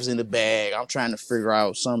 5s in the bag. I'm trying to figure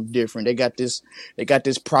out something different. They got this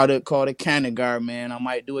product called a Canagar, man. I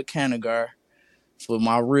might do a Canagar for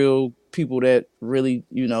my real people that really,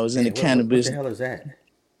 you know, is in the Yeah, what cannabis. the hell is that?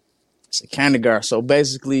 It's a Canagar. So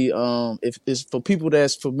basically, if it's for people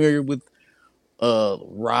that's familiar with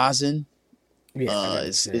rosin, Yeah, I got what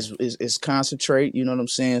you're saying. it's concentrate, you know what I'm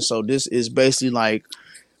saying? So this is basically like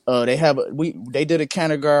they did a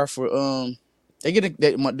Canagar for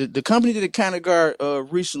the company did a Canagar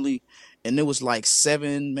recently, and it was like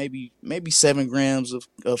 7 grams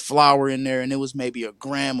of flour in there, and it was maybe a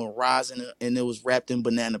gram of rosin, and it was wrapped in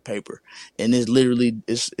banana paper, and it's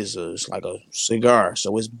like a cigar,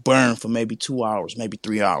 so it's burned for maybe 2 hours, maybe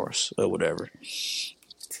 3 hours or whatever,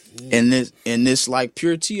 and Jeez. this like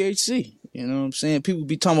pure THC. You know what I'm saying? People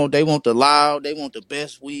be talking about they want the loud, they want the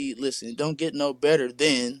best weed. Listen, it don't get no better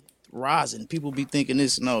than rosin. People be thinking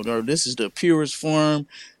no, this is the purest form,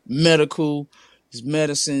 medical, it's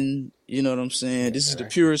medicine. You know what I'm saying? Yeah, This is the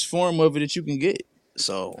man. purest form of it that you can get.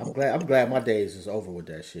 So I'm glad my days is over with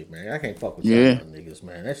that shit, man. I can't fuck with y'all yeah, young niggas,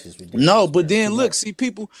 man. That's just no, ridiculous, but man. It's too then look, much. see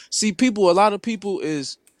people. A lot of people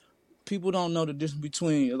don't know the difference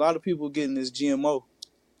between a lot of people getting this GMO.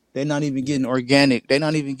 They're not even Yeah. getting organic. They're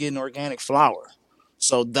not even getting organic flour.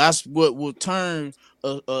 So that's what will turn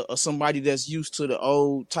somebody that's used to the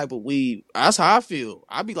old type of weed. That's how I feel.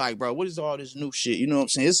 I be like, bro, what is all this new shit? You know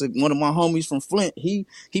what I'm saying? One of my homies from Flint. He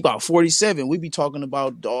about 47. We be talking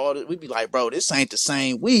about all. We be like, bro, this ain't the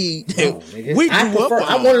same weed that No, nigga. we I grew up prefer.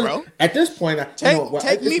 I on, want bro. to. At this point, well,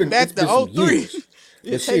 Take me it's back been to some '03. years,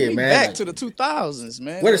 Yeah, but take shit, me man. back Like, to the 2000s,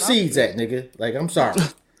 man. where the When I seeds at, nigga? Like, I'm sorry.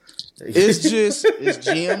 it's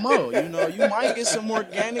GMO. You know, you might get some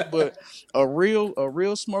organic, but a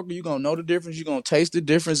real smoker, you gonna know the difference. You gonna taste the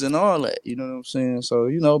difference and all that. You know what I'm saying? So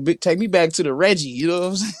you know, take me back to the Reggie. You know what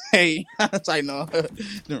I'm saying? It's like no,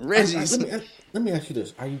 the Reggies. Let me ask you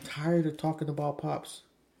this: are you tired of talking about pops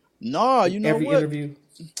No, in you know every what? interview?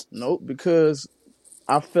 Nope, because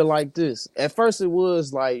I feel like this. At first, it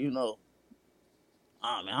was like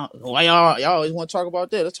oh man, why y'all always want to talk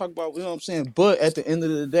about that? Let's talk about, you know what I'm saying. But at the end of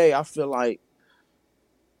the day, I feel like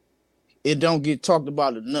it don't get talked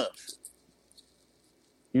about enough.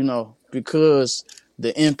 You know, because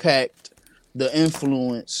the impact, the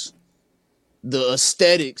influence, the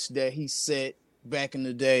aesthetics that he set back in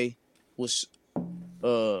the day was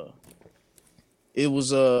uh it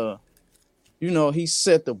was he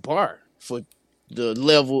set the bar for the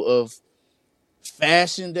level of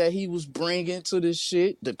fashion that he was bringing to this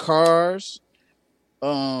shit, the cars,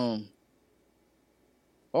 um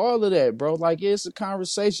all of that, bro. Like, yeah, it's a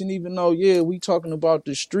conversation, even though, yeah, we talking about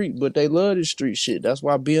the street, but they love the street shit. That's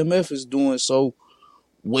why BMF is doing so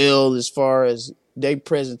well as far as they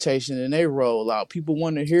presentation and they roll out. People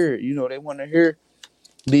want to hear it. You know, they want to hear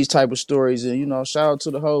these type of stories. And, you know, shout out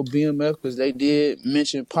to the whole BMF because they did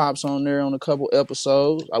mention Pops on there on a couple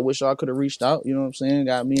episodes. I wish I could have reached out, you know what I'm saying?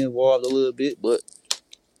 Got me involved a little bit. But,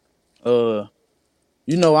 uh,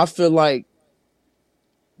 I feel like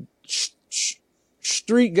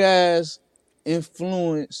street guys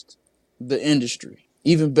influenced the industry,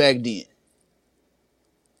 even back then.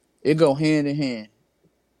 It go hand in hand.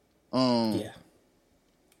 Um, Yeah,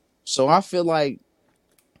 so I feel like,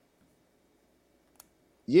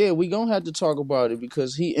 yeah, we gonna have to talk about it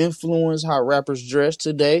because he influenced how rappers dress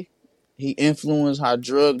today. He influenced how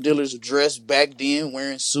drug dealers dressed back then,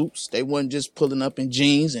 wearing suits. They wasn't just pulling up in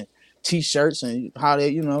jeans and t-shirts, and how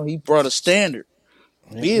they, he brought a standard.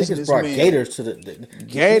 niggas brought Businessmen, Gators to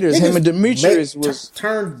Gators. Him and niggas Demetrius was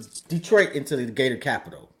turned Detroit into the Gator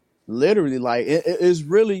capital. literally like it's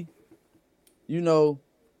really, you know,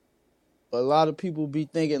 a lot of people be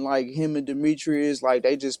thinking like him and Demetrius, like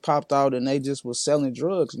they just popped out and they just was selling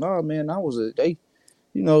drugs. No, man,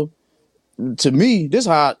 you know, to me, this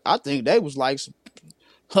how I think they was like some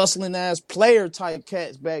hustling ass player type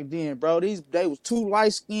cats back then, bro. They was too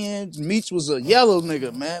light skinned. Meech was a yellow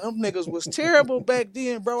nigga, man. Them niggas was terrible back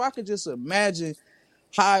then, bro. I could just imagine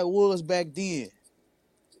how it was back then.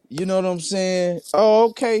 You know what I'm saying? Oh,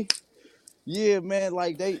 okay. Yeah, man.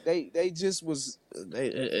 Like they just was.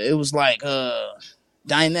 It was like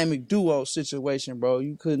dynamic duo situation, bro.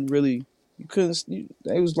 You couldn't.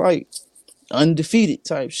 They was like undefeated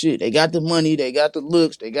type shit. They got the money, they got the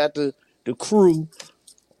looks, they got the crew.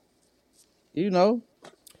 You know,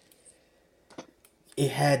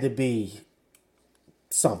 It had to be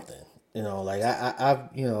something. You know, like I've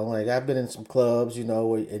you know, like I've been in some clubs, you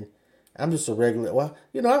know, and I'm just a regular. Well,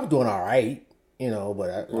 you know, I'm doing all right, you know, but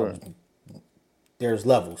I Right. was there's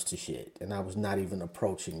levels to shit, and I was not even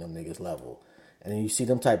approaching them niggas level. And then you see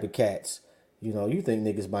them type of cats, you know, you think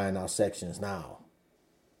niggas buying out sections now,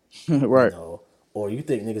 you Right. know, or you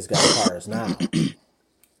think niggas got cars now.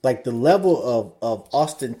 Like the level of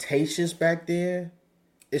ostentatious back then,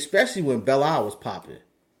 especially when Belle Isle was popping.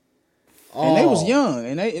 And they was Oh, young,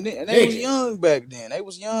 and they was nigga. young back then. They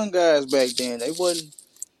was young guys back then. They wasn't,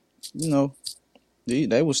 you know,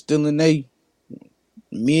 they was still in their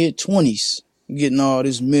mid-20s, getting all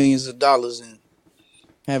this millions of dollars and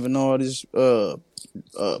having all this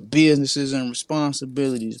businesses and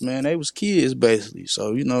responsibilities. Man, they was kids basically.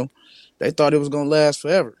 So they thought it was gonna last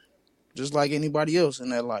forever, just like anybody else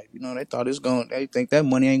in that life. They thought it's gonna. They think that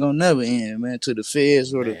money ain't gonna never end, man. To the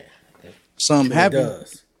feds or the Man, something till it happen.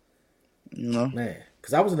 does. You know. Man,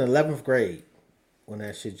 because I was in 11th grade when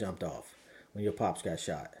that shit jumped off, when your pops got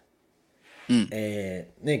shot. Mm. And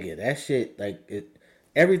nigga, that shit, like,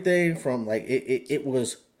 everything from, like, it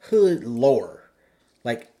was hood lore.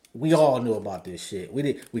 Like, we all knew about this shit.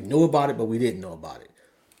 We knew about it, but we didn't know about it.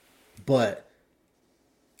 But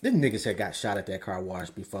them niggas had got shot at that car wash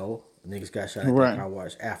before. Niggas got shot at that Right. car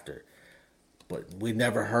wash after. But we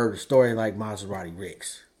never heard a story like Maserati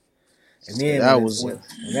Ricks. And then That was when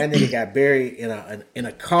that nigga got buried in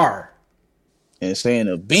a car, and saying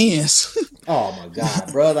a Benz. oh my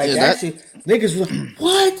god, bro! Like Yeah, that that shit, niggas was like,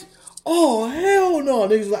 what? Oh hell no!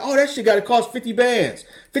 Niggas was like, oh that shit got to cost 50 bands,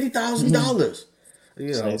 $50,000.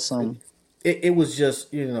 You say know, something. it was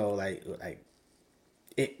just like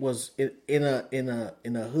it was in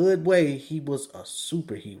a hood way. He was a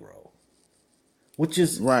superhero, which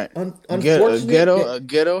is Right. unfortunate. A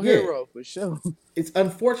ghetto Yeah, hero for sure. it's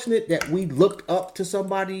unfortunate that we looked up to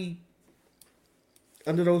somebody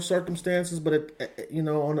under those circumstances. But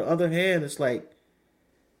on the other hand, it's like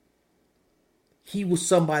he was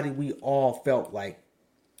somebody we all felt like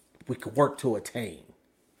we could work to attain.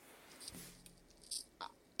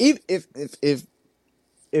 If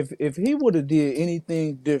he would have did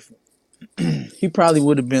anything different, he probably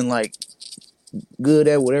would have been like good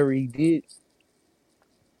at whatever he did.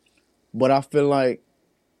 But I feel like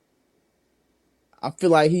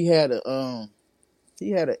he had an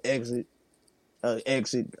exit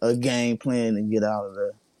a game plan and get out of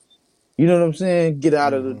there. You know what I'm saying? Get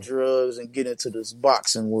out of the drugs and get into this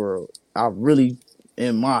boxing world. I really,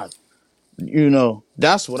 in my,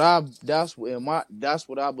 that's what I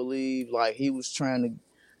believe. Like he was trying to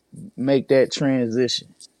make that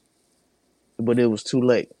transition, but it was too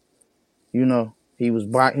late. He was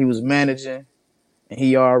managing, and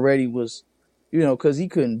he already was, because he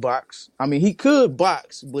couldn't box. I mean, he could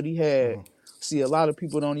box, but he had. See, a lot of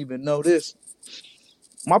people don't even know this.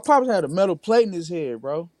 My pops had a metal plate in his head,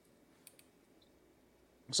 bro.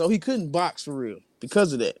 So he couldn't box for real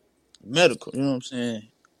because of that. Medical, you know what I'm saying? How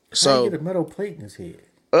you get So, a metal plate in his head?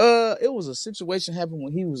 it was a situation happened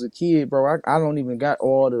when he was a kid, bro. I don't even got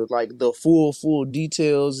all the like the full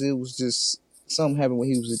details. It was just something happened when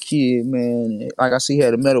he was a kid, man. Like I see, he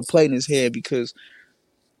had a metal plate in his head because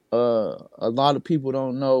a lot of people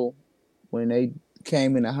don't know when they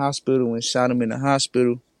came in the hospital and shot him in the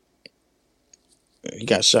hospital. He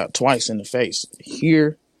got shot twice in the face,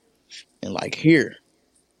 here and like here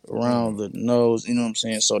around the nose. You know what I'm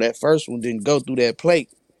saying? So that first one didn't go through that plate.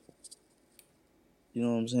 You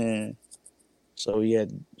know what I'm saying? So he had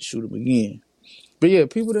to shoot him again. But yeah,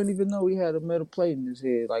 people didn't even know he had a metal plate in his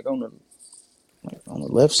head, like on the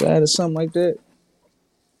left side or something like that.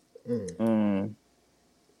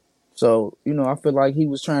 So I feel like he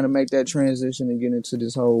was trying to make that transition and get into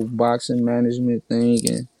this whole boxing management thing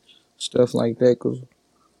and stuff like that. Cause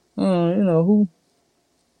who?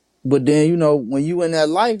 But then when you in that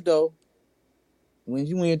life though, when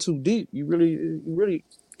you in too deep, you really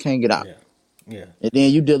can't get out. Yeah, yeah, And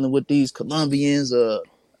then you dealing with these Colombians,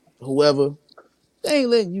 whoever, they ain't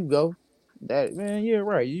letting you go. That man, yeah,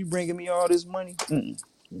 right. You bringing me all this money,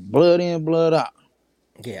 blood in, blood out.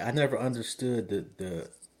 yeah. I never understood the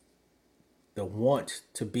want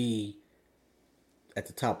to be at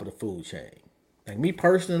the top of the food chain. Like me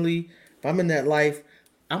personally, if I'm in that life,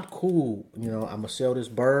 I'm cool. I'm gonna sell this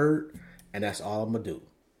bird, and that's all I'm gonna do.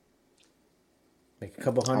 Make a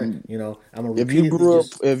couple hundred. I'm, I'm gonna if you repeatedly grew up,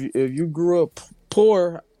 just if you grew up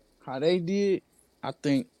poor, how they did, I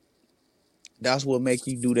think that's what make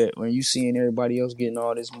you do that. When you seeing everybody else getting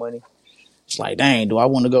all this money, it's like, dang, do I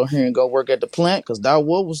want to go here and go work at the plant? Cause that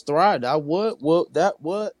what was thrive. That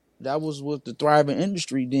was what the thriving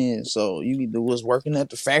industry then. So you either was working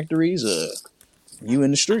at the factories or You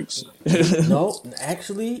in the streets. No,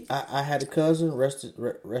 actually, I had a cousin,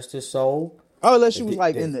 rest his soul. Oh, unless They you was did,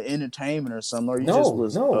 like in they, the entertainment or something, or you just no,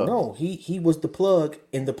 was no, no. He was the plug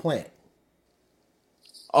in the plant.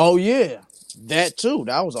 oh yeah. That too.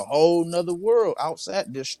 That was a whole nother world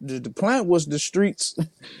outside. The plant was the streets,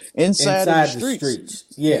 inside of the Inside the streets. streets.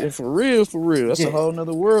 Yeah. For real, for real. That's a Yeah. whole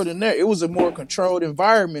nother world in there. It was a more controlled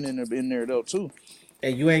environment in there though too.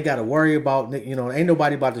 And you ain't got to worry about, ain't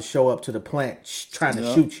nobody about to show up to the plant trying to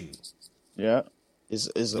Yeah, shoot you. yeah. It's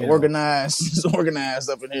You know, organized. It's organized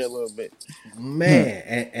up in here a little bit. man,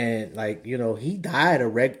 and like he died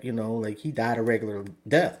he died a regular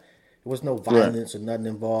death. There was no Right. violence or nothing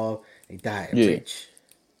involved. He died Yeah. rich.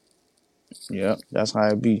 Yeah. That's how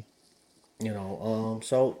it be.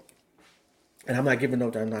 So, and I'm not giving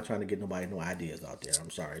no, I'm not trying to get nobody no ideas out there. I'm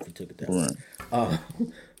sorry if you took it that way. Right.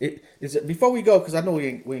 Uh, before we go, because I know we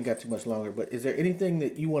ain't got too much longer, but is there anything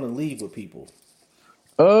that you want to leave with people?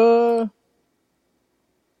 Uh,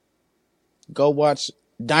 go watch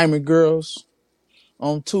Diamond Girls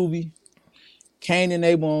on Tubi. Cain and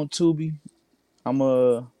Abel on Tubi. I'm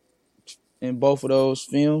in both of those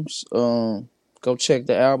films. Go check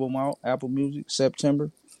the album out, Apple Music,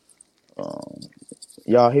 September.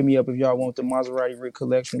 Y'all hit me up if y'all want the Maserati Rick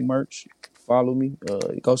Collection merch. Follow me.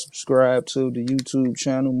 Go subscribe to the YouTube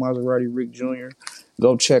channel, Maserati Rick Jr.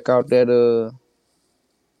 Go check out that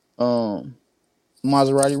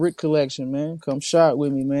Maserati Rick Collection, man. Come shop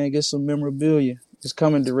with me, man. Get some memorabilia. It's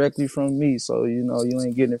coming directly from me, so you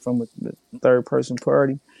ain't getting it from a third person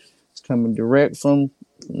party. It's coming direct from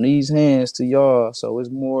these hands to y'all, so it's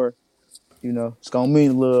more. It's gonna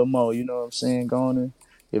mean a little more. You know what I'm saying? Going in.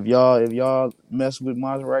 If y'all mess with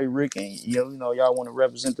Maserati Rick and y'all want to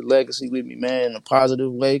represent the legacy with me, man, in a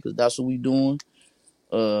positive way, because that's what we doing.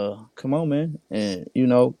 Come on, man, and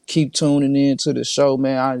keep tuning in to the show,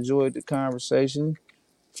 man. I enjoyed the conversation,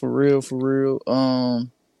 for real, for real.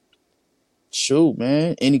 Shoot,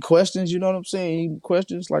 man. Any questions? You know what I'm saying? Any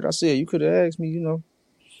questions? Like I said, you could have asked me.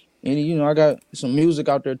 I got some music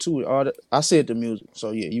out there too. I said the music,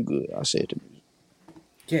 so yeah, you good. I said the music.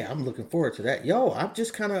 Yeah, I'm looking forward to that. Yo, I'm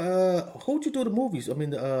just kind of who'd you do the movies? I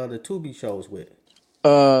mean the Tubi shows with.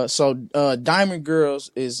 So Diamond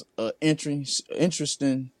Girls is a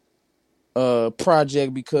interesting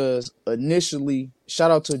project because initially,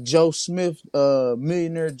 shout out to Joe Smith,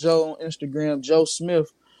 Millionaire Joe on Instagram. Joe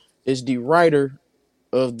Smith is the writer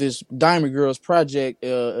of this Diamond Girls project.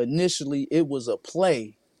 Initially, it was a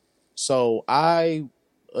play. So I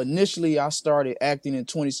started acting in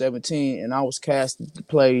 2017, and I was cast to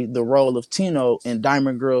play the role of Tino in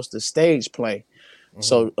Diamond Girls, the stage play. Mm-hmm.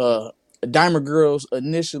 So Diamond Girls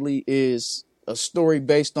initially is a story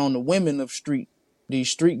based on the women of these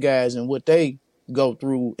street guys and what they go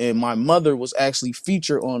through. And my mother was actually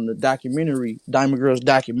featured on the documentary, Diamond Girls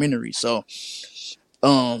documentary. So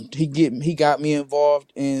he got me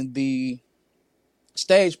involved in the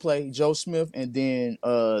stage play, Joe Smith, and then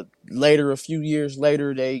later, a few years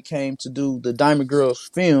later, they came to do the Diamond Girls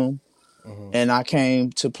film, Mm-hmm. and I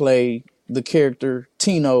came to play the character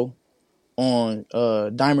Tino on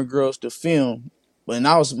Diamond Girls the film. And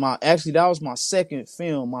that was my second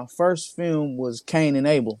film. My first film was Cain and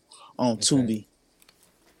Abel on Okay. Tubi.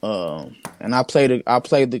 And I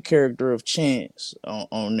played the character of Chance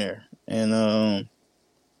on there. And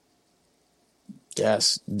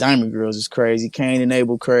that's Diamond Girls is crazy. Cain and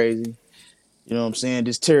Abel crazy. You know what I'm saying?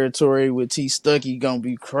 This territory with T Stucky gonna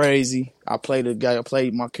be crazy. I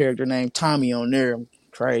played my character named Tommy on there.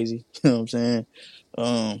 Crazy. You know what I'm saying?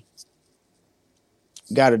 Um,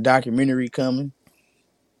 got a documentary coming.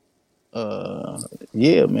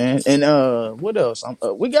 Yeah, man. And what else?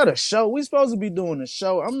 We got a show. We supposed to be doing a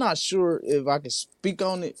show. I'm not sure if I can speak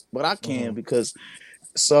on it, but I can Mm-hmm. because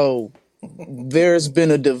there's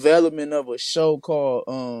been a development of a show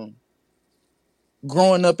called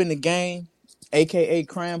Growing Up in the Game, aka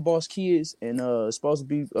Crime Boss Kids, and it's supposed to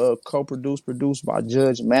be produced by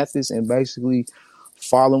Judge Mathis, and basically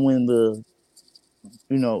following the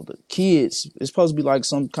kids. It's supposed to be like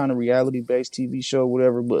some kind of reality based TV show,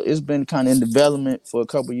 whatever, but it's been kind of in development for a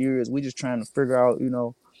couple years. We just trying to figure out,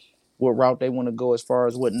 what route they want to go as far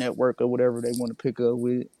as what network or whatever they want to pick up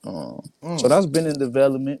with. So Mm. that's been in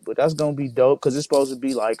development, but that's gonna be dope because it's supposed to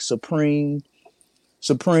be like Supreme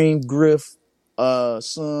Griff,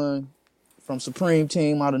 son from Supreme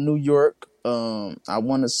Team out of New York. I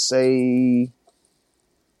want to say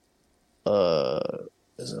uh,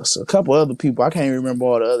 there's a couple other people. I can't even remember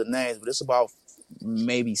all the other names, but it's about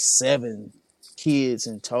maybe 7 kids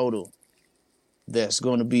in total that's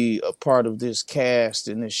going to be a part of this cast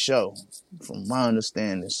in this show, from my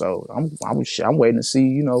understanding. So I'm waiting to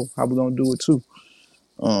see, how we're gonna do it too.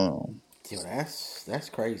 Yo, that's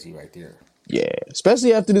crazy right there. Yeah,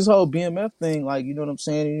 especially after this whole BMF thing, like you know what I'm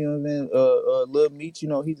saying. You know what I'm saying. Lil Meech, you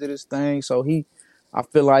know, he did his thing, so I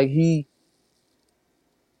feel like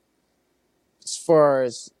as far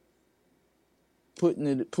as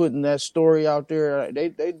putting that story out there, they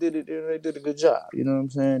did it. They did a good job. You know what I'm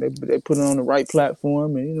saying. They put it on the right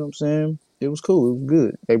platform, and you know what I'm saying. It was cool. It was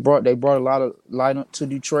good. They brought a lot of light up to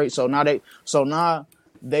Detroit. So now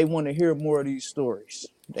they want to hear more of these stories.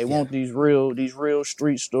 They Yeah. want these real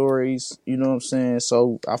street stories. You know what I'm saying.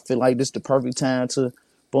 So I feel like this is the perfect time to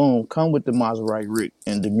boom come with the Maserati Rick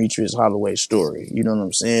and Demetrius Holloway story. You know what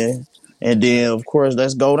I'm saying. And then, of course,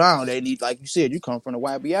 let's go down. They need, like you said, you come from the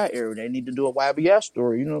YBI area. They need to do a YBI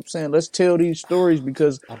story. You know what I'm saying? Let's tell these stories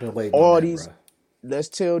because I've been waiting on all that, these, bro. let's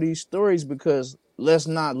tell these stories because let's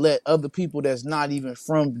not let other people that's not even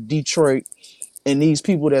from Detroit and these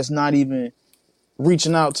people that's not even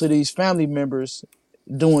reaching out to these family members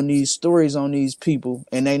doing these stories on these people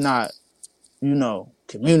and they not, you know,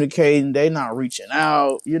 communicating. They not reaching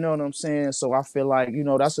out. You know what I'm saying? So I feel like, you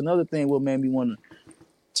know, that's another thing what made me want to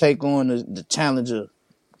take on the challenge of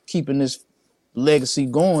keeping this legacy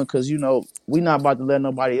going because you know we not about to let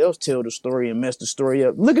nobody else tell the story and mess the story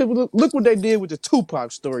up. Look what they did with the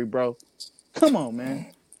Tupac story, bro. Come on,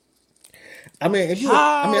 man. I mean,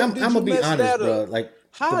 How I'm did gonna you be mess honest, that bro. up? Like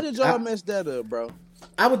How did y'all mess that up, bro?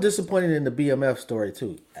 I was disappointed in the BMF story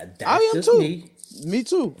too. That's I am just too. me. Me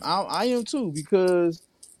too. I am too because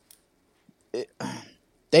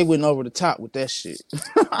they went over the top with that shit.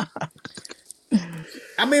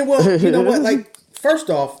 I mean, well, you know what? Like, first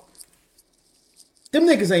off, them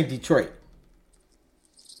niggas ain't Detroit.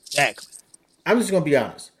 Exactly. I'm just gonna be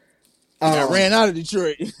honest. They got ran out of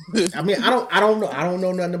Detroit. I mean, I don't know. I don't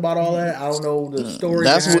know nothing about all that. I don't know the story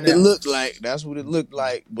That's what behind it that. looked like. That's what it looked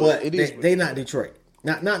like. But But it is what they it not is. Detroit.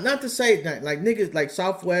 Not to say like niggas like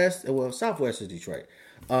Southwest. Well, Southwest is Detroit.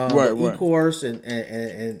 Right, But right. Ecorse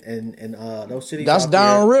and those cities That's out there,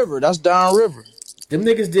 downriver. That's downriver. them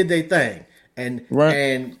niggas did their thing. Right.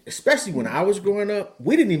 And especially when I was growing up,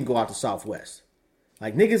 we didn't even go out to Southwest.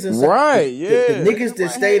 Like niggas in Right, the yeah. Ain't niggas that nobody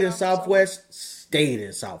stayed hanging in out the Southwest. Southwest stayed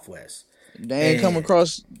in Southwest. They ain't come And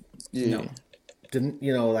across. Yeah. no,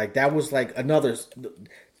 you know, like that was like another.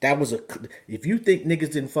 That was a. If you think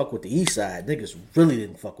niggas didn't fuck with the East Side, niggas really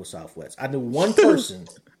didn't fuck with Southwest. I knew one person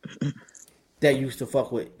that used to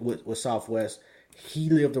fuck with Southwest. He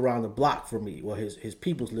lived around the block from me. Well, his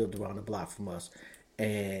peoples lived around the block from us,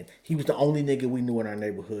 and he was the only nigga we knew in our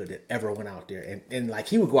neighborhood that ever went out there. And like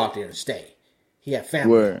he would go out there and stay. He had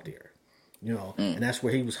family Word. out there, you know, and that's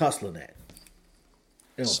where he was hustling at.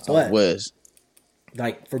 You know, but Southwest.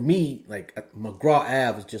 like for me, like McGraw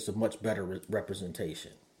Ave is just a much better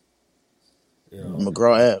representation. You know,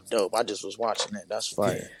 McGraw Ave, dope. I just was watching that. That's yeah.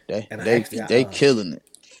 fire. They And I they actually, they killing it.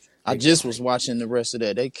 I they just was watching the rest of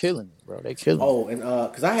that. They killing it, bro. They killing it. oh, and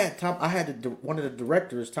because I had one of the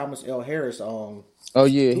directors, Thomas L. Harris, Oh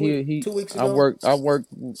yeah, two he. 2 weeks I ago. worked. I worked.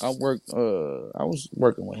 I worked. I was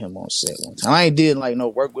working with him on set one time. I ain't did like no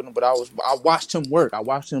work with him, but I watched him work. I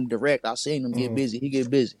watched him direct. I seen him get busy. He get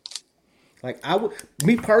busy. Like I would,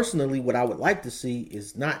 me personally, what I would like to see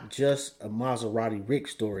is not just a Maserati Rick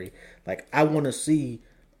story. Like I want to see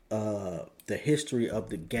the history of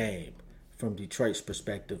the game from Detroit's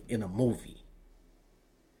perspective in a movie,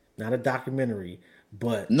 not a documentary,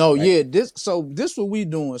 but No, like yeah. This what we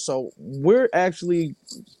doing. So we're actually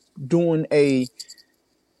doing a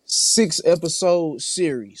 6 episode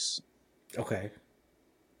series. okay,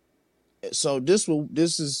 So this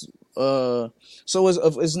is so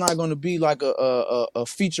it's not going to be like a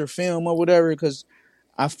feature film or whatever because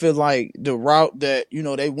I feel like the route that you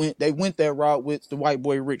know they went that route with the White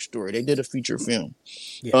Boy Rick story. They did a feature film.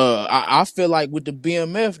 yeah, I feel like with the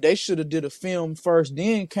BMF they should have did a film first,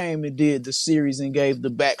 then came and did the series and gave the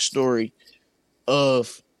backstory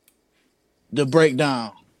of the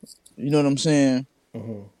breakdown. You know what I'm saying?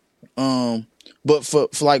 Um, but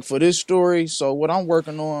for this story, so what I'm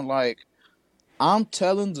working on, like I'm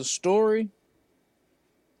telling the story,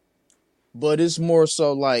 but it's more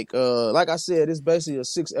so like I said, it's basically a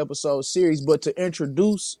 6 episode series. But to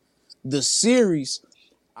introduce the series,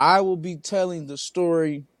 I will be telling the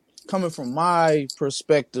story coming from my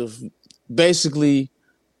perspective. Basically,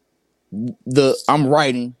 I'm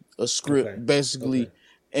writing a okay, script okay, basically,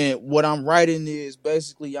 and what I'm writing is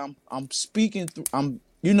basically I'm speaking through.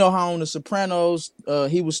 You know how on The Sopranos,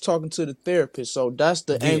 he was talking to the therapist, so that's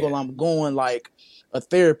the yeah, angle I'm going, like a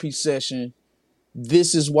therapy session.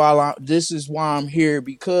 This is why I'm here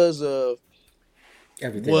because of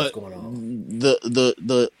everything that's what going on.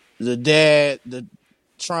 the dad, the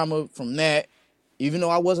trauma from that, even though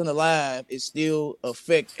I wasn't alive, it still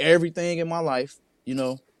affect everything in my life.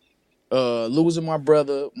 Losing my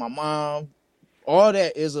brother, my mom, all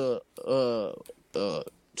that is uh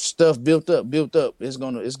stuff built up. It's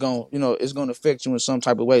gonna affect you in some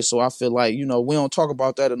type of way. So I feel like, we don't talk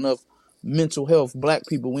about that enough. Mental health, black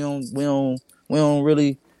people, we don't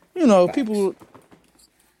really, Facts. people,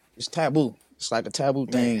 it's taboo. It's like a taboo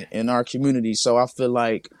Man. thing in our community. So I feel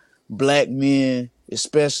like black men,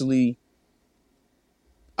 especially,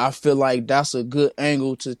 I feel like that's a good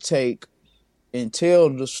angle to take and tell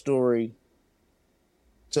the story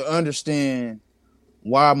to understand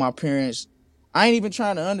why my parents. I ain't even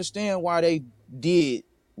trying to understand why they did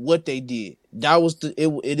what they did. That was the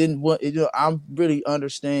it didn't what I'm really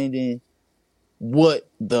understanding what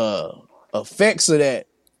the effects of that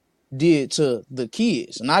did to the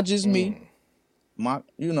kids, not just me, my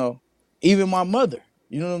even my mother.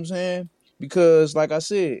 You know what I'm saying? Because like I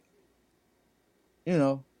said, you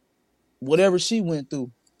know, whatever she went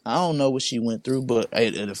through, I don't know what she went through, but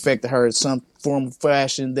it affected her in some form of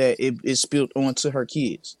fashion that it spilled onto her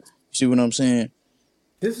kids. You see what I'm saying?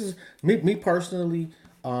 This is me personally.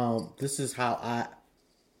 This is how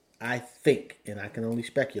I think, and I can only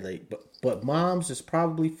speculate. But moms is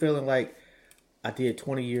probably feeling like I did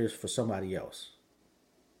 20 years for somebody else,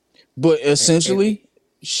 But and essentially,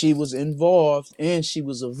 she was involved and she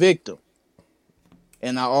was a victim.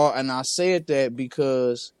 And I said that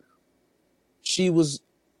because she was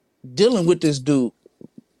dealing with this dude.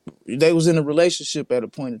 They was in a relationship at a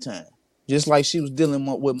point in time, just like she was dealing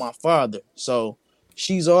with my father. So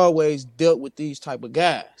she's always dealt with these type of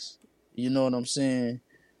guys. You know what I'm saying?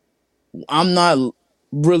 I'm not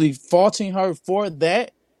really faulting her for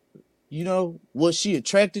that. What she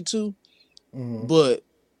attracted to, but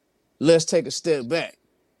let's take a step back.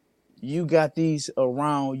 You got this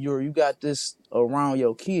around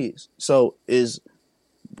your kids. So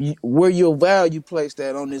where your value placed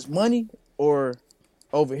that on this money or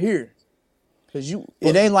over here? Because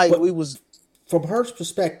it ain't like we but was. from her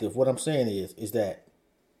perspective, what I'm saying is that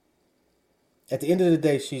at the end of the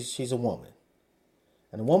day, she's a woman,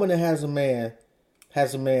 and a woman that has a man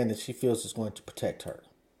that she feels is going to protect her,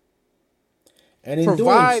 and in doing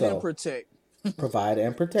Provide and so, protect. provide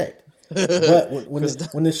and protect. But Cause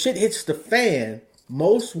when the shit hits the fan,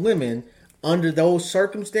 most women under those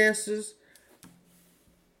circumstances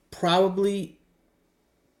probably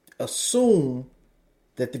assume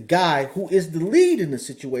that the guy who is the lead in the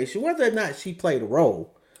situation, whether or not she played a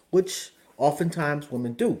role, which oftentimes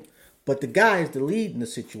women do, but the guy is the lead in the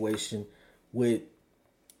situation, would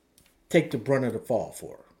take the brunt of the fall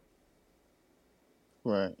for her.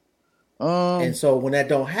 right. And so when that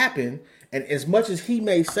don't happen, and as much as he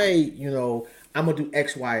may say, I'm gonna do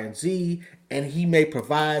X, Y, and Z, and he may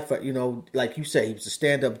provide for, like you say, he was a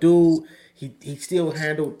stand up dude. He still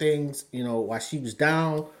handled things, while she was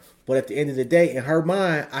down. But at the end of the day, in her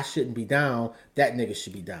mind, I shouldn't be down. That nigga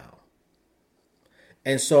should be down.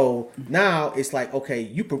 And so now it's like, okay,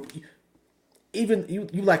 even you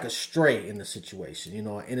like a stray in the situation,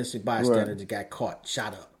 an innocent Right. bystander that got caught,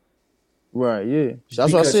 shot up. Right, yeah.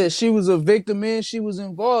 That's why I Because said she was a victim and she was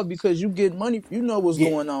involved because you get money. You know what's yeah,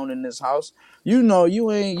 going on in this house. You're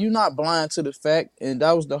not blind to the fact, and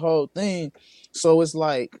that was the whole thing. So it's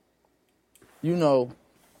like, you know,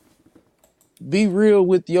 be real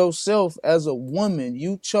with yourself as a woman.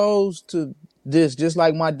 You chose to this, just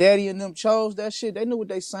like my daddy and them chose that shit. They knew what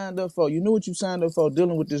they signed up for. You knew what you signed up for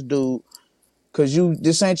dealing with this dude, cause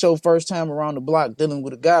this ain't your first time around the block dealing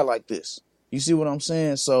with a guy like this. You see what I'm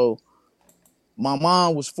saying? So my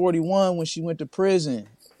mom was 41 when she went to prison.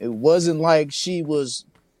 It wasn't like she wasn't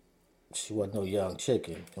no young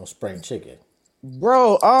chicken, no spring chicken.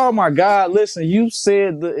 bro, oh my God, listen, you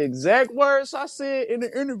said the exact words I said in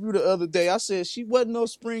the interview the other day. I said she wasn't no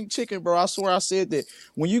spring chicken, bro. I swear I said that.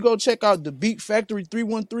 When you go check out the Beat Factory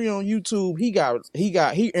 313 on YouTube,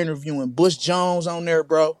 he interviewing Bush Jones on there,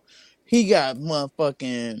 bro. He got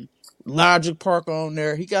motherfucking Logic Park on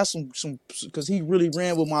there. He got some because he really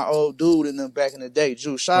ran with my old dude in them back in the day.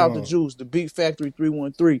 Juice. Shout out to Juice, the Beat Factory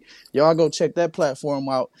 313. Y'all go check that platform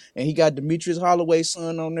out. And he got Demetrius Holloway's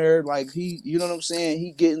son on there. Like you know what I'm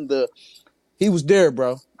saying? He was there,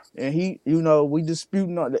 bro. And we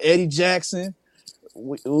disputing on the Eddie Jackson.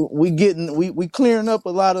 We clearing up a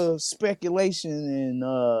lot of speculation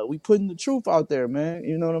and we putting the truth out there, man.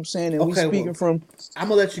 You know what I'm saying? And we Okay, speaking well, from I'm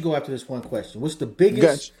gonna let you go after this one question. What's the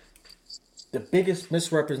biggest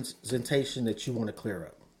misrepresentation that you want to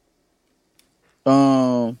clear up?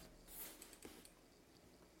 um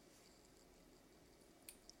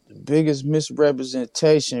the biggest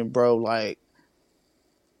misrepresentation, bro. Like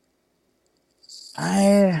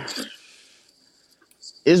I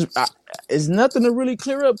it's nothing to really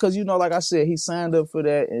clear up because like I said, he signed up for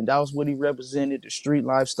that, and that was what he represented, the street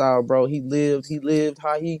lifestyle, bro. He lived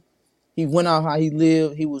how he went out how he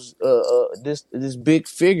lived. He was this big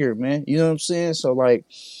figure, man. You know what I'm saying? So like,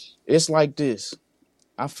 it's like this.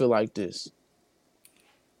 I feel like this.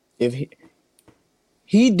 If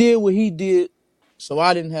he did what he did, so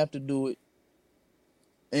I didn't have to do it,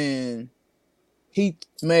 and he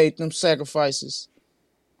made them sacrifices.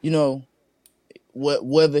 You know,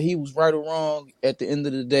 whether he was right or wrong at the end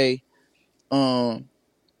of the day, um,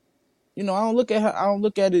 I don't look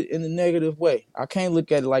at it in a negative way. I can't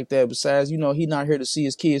look at it like that. Besides, he not here to see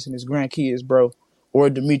his kids and his grandkids, bro. Or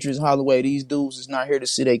Demetrius Holloway. These dudes is not here to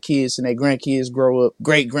see their kids and their grandkids grow up,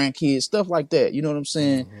 great grandkids, stuff like that. You know what I'm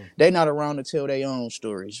saying? Mm-hmm. They not around to tell their own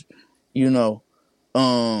stories. You know,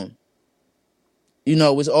 um,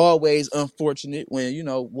 it's always unfortunate when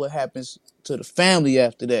what happens to the family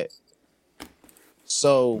after that.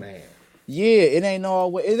 So Man. yeah, it ain't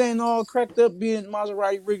all cracked up being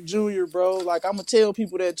Maserati Rick Jr., bro. Like I'm gonna tell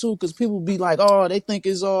people that too, because people be like, oh, they think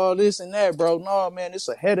it's all this and that, bro. No, man, it's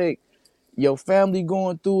a headache. Your family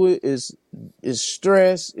going through it is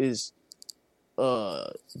stress, is uh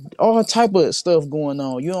all type of stuff going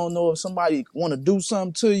on. You don't know if somebody want to do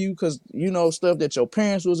something to you because stuff that your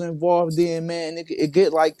parents was involved in, man. It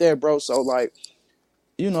get like that, bro. So like,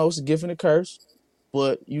 it's a gift and a curse,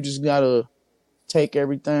 but you just gotta take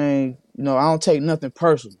everything. I don't take nothing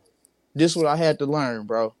personal. This is what I had to learn,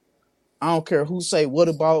 bro. I don't care who say what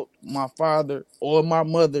about my father or my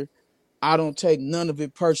mother. I don't take none of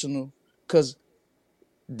it personal because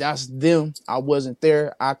that's them. I wasn't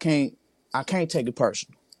there. I can't take it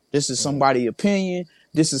personal. This is somebody's opinion.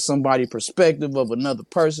 This is somebody's perspective of another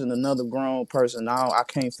person, another grown person. Now I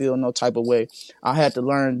can't feel no type of way. I had to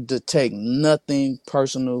learn to take nothing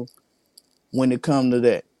personal when it come to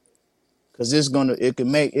that. Cause it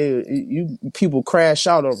can make you people crash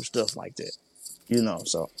out over stuff like that.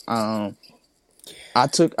 So I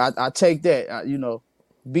take that,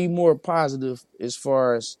 be more positive as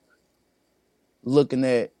far as looking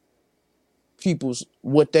at people's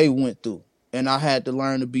what they went through. And I had to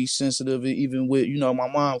learn to be sensitive, even with,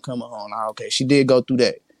 my mom coming home. Okay, she did go through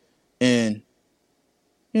that. And,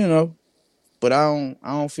 you know, but I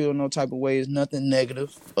don't feel no type of way. It's nothing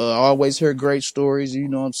negative. I always hear great stories, you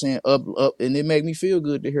know what I'm saying? Up, and it made me feel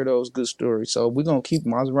good to hear those good stories. So we're gonna keep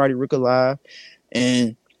Maserati Rick alive.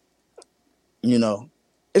 And, you know,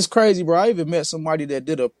 it's crazy, bro. I even met somebody that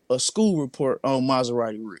did a school report on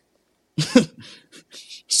Maserati Rick.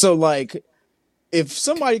 So like, if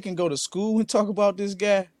somebody can go to school and talk about this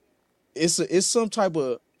guy, it's some type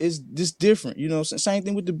of it's just different. You know what I'm saying? Same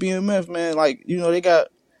thing with the BMF, man. Like, they got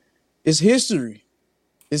it's history.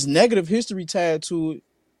 It's negative history tied to it,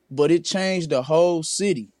 but it changed the whole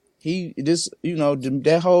city.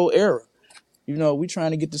 That whole era. We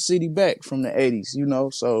trying to get the city back from the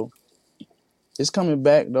 80s, so it's coming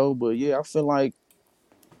back though. But yeah, I feel like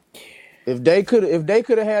if they could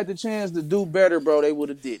have had the chance to do better, bro, they would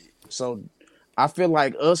have did it. So I feel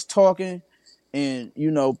like us talking and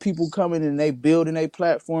people coming and they building their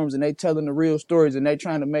platforms and they telling the real stories and they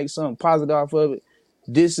trying to make something positive off of it.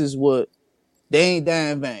 This is what they ain't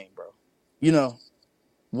dying in vain, bro.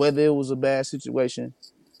 Whether it was a bad situation,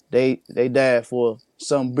 they died for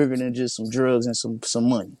something bigger than just some drugs and some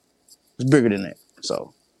money. It's bigger than that.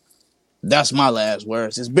 So that's my last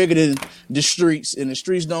words. It's bigger than the streets, and the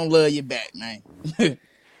streets don't love you back, man.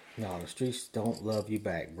 No, the streets don't love you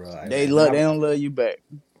back, bro. They don't love you back.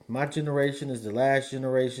 My generation is the last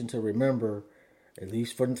generation to remember, at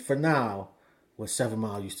least for now, what 7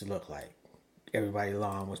 Mile used to look like. Everybody's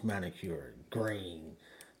lawn was manicured, green.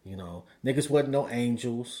 Niggas wasn't no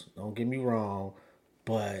angels. Don't get me wrong,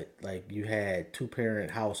 but like you had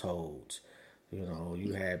 2-parent households.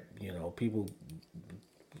 You had people,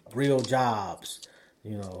 real jobs.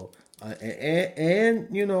 Like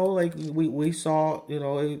we saw.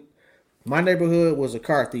 My neighborhood was a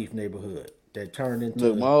car thief neighborhood that turned Look,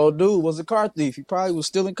 my into. old dude was a car thief. He probably was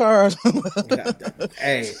stealing cars.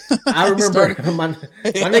 Hey, I remember my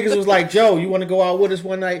niggas was like, Joe, you want to go out with us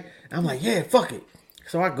one night? I'm like, yeah, fuck it.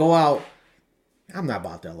 So I go out. I'm not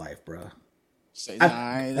about that life, bro. Say,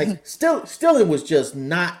 nah, Like stealing was just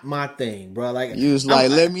not my thing, bro. Like you was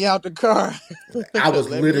like, let me out the car. I was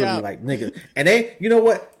literally like, nigga, and they, you know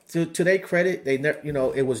what? To their credit, they never,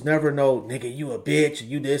 it was never no nigga, you a bitch,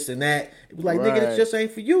 you this and that. It was like, nigga, this just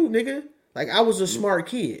ain't for you, nigga. Like I was a smart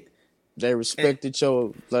kid. They respected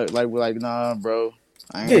your like nah, bro.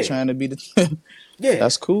 I ain't trying to be the. Yeah,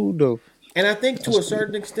 that's cool though. And I think to a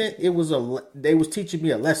certain extent, it was they was teaching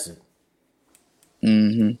me a lesson.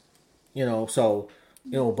 Mm-hmm. So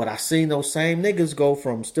But I seen those same niggas go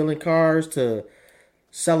from stealing cars to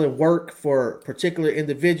selling work for particular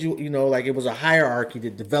individual. Like it was a hierarchy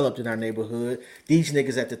that developed in our neighborhood. These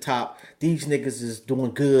niggas at the top. These niggas is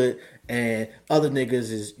doing good, and other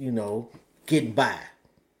niggas is getting by.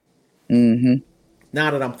 Mm-hmm.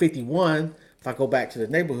 Now that I'm 51, if I go back to the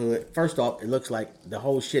neighborhood, first off, it looks like the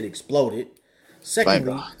whole shit exploded. Thank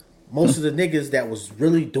Secondly, God. most of the niggas that was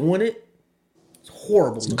really doing it, it's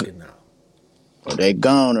horrible looking now. Or they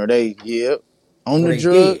gone, or they on Or the they dead.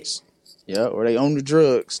 drugs. Yeah, or they on the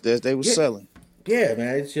drugs that they was Yeah, selling. yeah,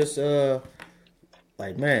 man. It's just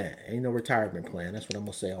like, man, ain't no retirement plan. That's what I'm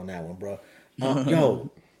gonna say on that one, bro. Yo,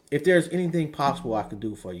 if there's anything possible I could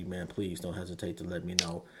do for you, man, please don't hesitate to let me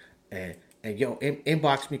know. And yo,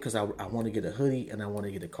 inbox me because I want to get a hoodie and I want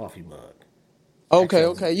to get a coffee mug. Okay, Actually,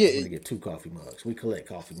 okay, I want yeah. to get 2 coffee mugs. We collect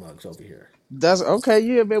coffee mugs over here. That's okay,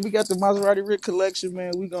 yeah, man. We got the Maserati Rick collection,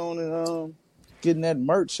 man. We going to getting that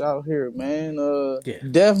merch out here, man. Yeah.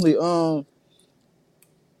 Definitely.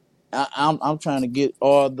 I'm trying to get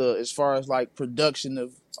all the as far as like production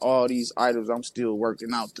of all these items. I'm still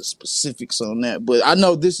working out the specifics on that, but I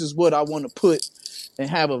know this is what I want to put and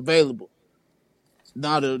have available.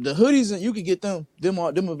 Now the hoodies and you can get them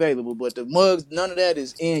available, but the mugs, none of that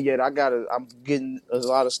is in yet. I'm getting a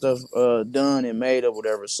lot of stuff done and made or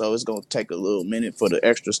whatever, so it's gonna take a little minute for the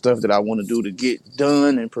extra stuff that I want to do to get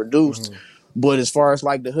done and produced. Mm-hmm. But as far as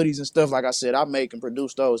like the hoodies and stuff, like I said, I make and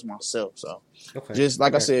produce those myself. So Okay, just I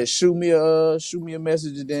like I got you. said, shoot me a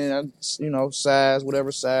message and then size,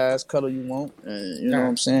 whatever size, color you want, and you All know what right,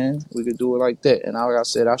 I'm saying. We could do it like that. And like I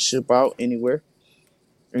said, I ship out anywhere.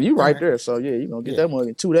 And you all right right. there, so yeah, you gonna get Yeah, that mug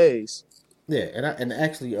in 2 days. yeah, and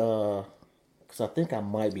actually, because I think I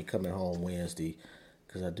might be coming home Wednesday,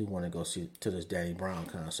 because I do want to go see to this Danny Brown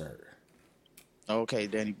concert. Okay,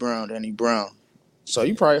 Danny Brown, Danny Brown. So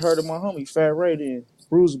you Yeah. probably heard of my homie Fat Ray then,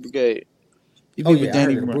 Bruiser Brigade. He Oh be with yeah, I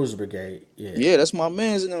Danny heard of the Brown. Bruiser Brigade. Yeah. Yeah, that's my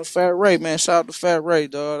man's in them. Fat Ray, man. Shout out to Fat Ray,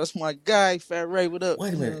 dog. That's my guy, Fat Ray. What up? Wait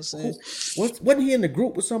a You know what I'm minute. saying? Who? Wasn't he in the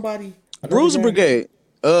group with somebody? Another Bruiser guy? Brigade.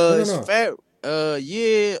 No, no, It's no. Fat.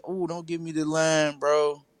 Yeah. Ooh, don't give me the line,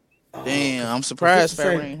 bro. Oh, Damn, I'm cause this surprised the Fat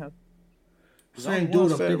same Ray ain't have. There's only same one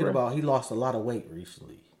dude I'm Fat thinking Ray. about. He lost a lot of weight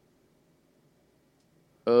recently.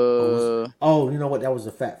 Or was? Uh. Oh, you know what? That was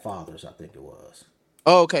the Fat Fathers. I think it was.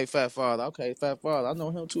 Oh, okay, Fat Father. Okay, Fat Father. I know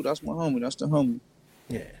him too. That's my homie. That's the homie.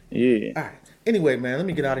 Yeah. Yeah. All right. Anyway, man, let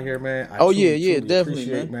me get out of here, man. I Oh yeah, truly, yeah, truly definitely,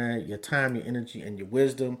 appreciate, man. man, your time, your energy, and your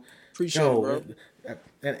wisdom. Appreciate it, Yo, bro.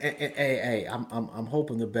 hey, I'm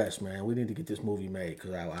hoping the best, man. We need to get this movie made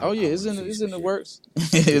because Oh I yeah, want to see it's some in the shit. works.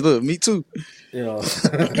 Yeah, Look, me too. you know.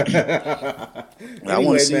 I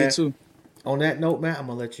want to Anyway, see it man. too. On that note, man, I'm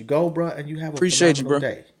gonna let you go, bro, and you have a Appreciate you, phenomenal bro.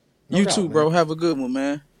 day. No You too, doubt, man. bro. Have a good one,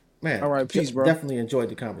 man. All Man, right, peace, bro. definitely enjoyed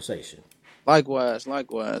the conversation. Likewise,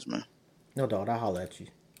 likewise, man. No doubt. I'll holler at you.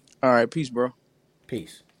 All right, peace, bro.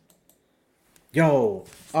 Peace. Yo,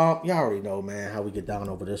 y'all already know, man, how we get down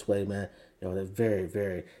over this way, man. Yo, that's very,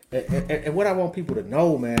 very. And what I want people to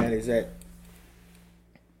know, man, is that.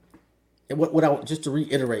 And what I just to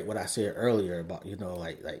reiterate what I said earlier about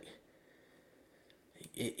like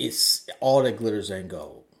it's all that glitters ain't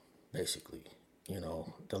gold, basically.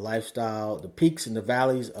 The lifestyle, the peaks and the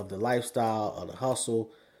valleys of the lifestyle of the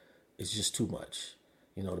hustle is just too much.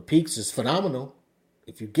 The peaks is phenomenal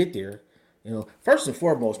if you get there. First and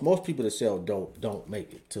foremost, most people that sell dope don't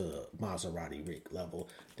make it to Maserati Rick level.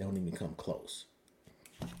 They don't even come close.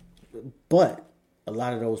 But a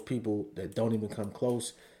lot of those people that don't even come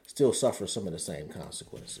close still suffer some of the same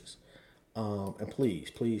consequences. And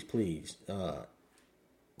please, please, please,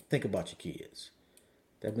 think about your kids.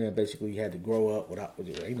 That man basically had to grow up without,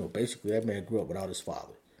 basically that man grew up without his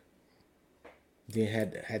father. Then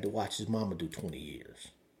had to watch his mama do 20 years.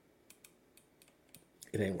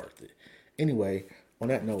 It ain't worth it. Anyway, on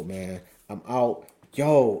that note, man, I'm out.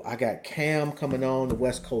 Yo, I got Cam coming on, the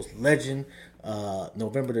West Coast legend,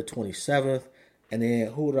 November the 27th. And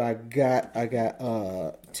then who do I got? I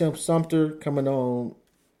got Tim Sumter coming on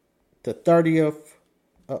the 30th.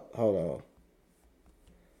 Hold on.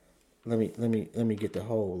 Let me get the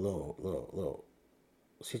whole little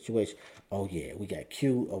situation. Oh yeah, we got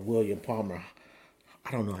Q of William Palmer. I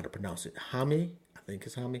don't know how to pronounce it. Hami, I think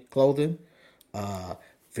it's Hami clothing. Uh,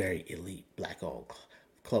 Very elite black owned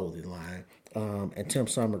clothing line. And Tim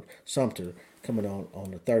Sumter coming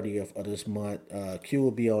on the 30th of this month. Q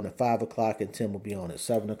will be on at 5 o'clock and Tim will be on at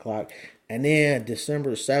 7 o'clock. And then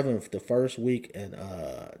December 7th, the first week in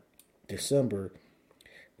December,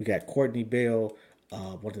 we got Courtney Bell,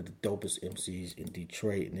 one of the dopest MCs in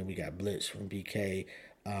Detroit, and then we got Blitz from BK,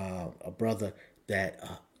 a brother that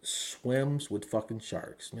swims with fucking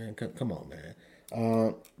sharks. Man, come on, man.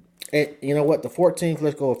 And you know what? The 14th,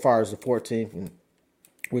 let's go as far as the 14th, and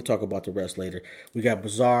we'll talk about the rest later. We got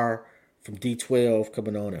Bizarre from D12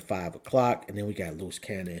 coming on at 5 o'clock, and then we got Loose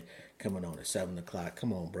Cannon coming on at 7 o'clock.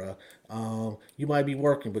 Come on, bro. You might be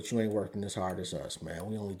working, but you ain't working as hard as us, man.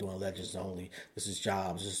 We only doing legends only. This is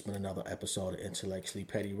Jobs. This has been another episode of Intellectually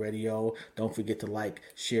Petty Radio. Don't forget to like,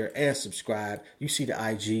 share, and subscribe. You see the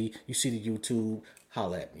IG, you see the YouTube.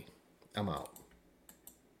 Holla at me. I'm out.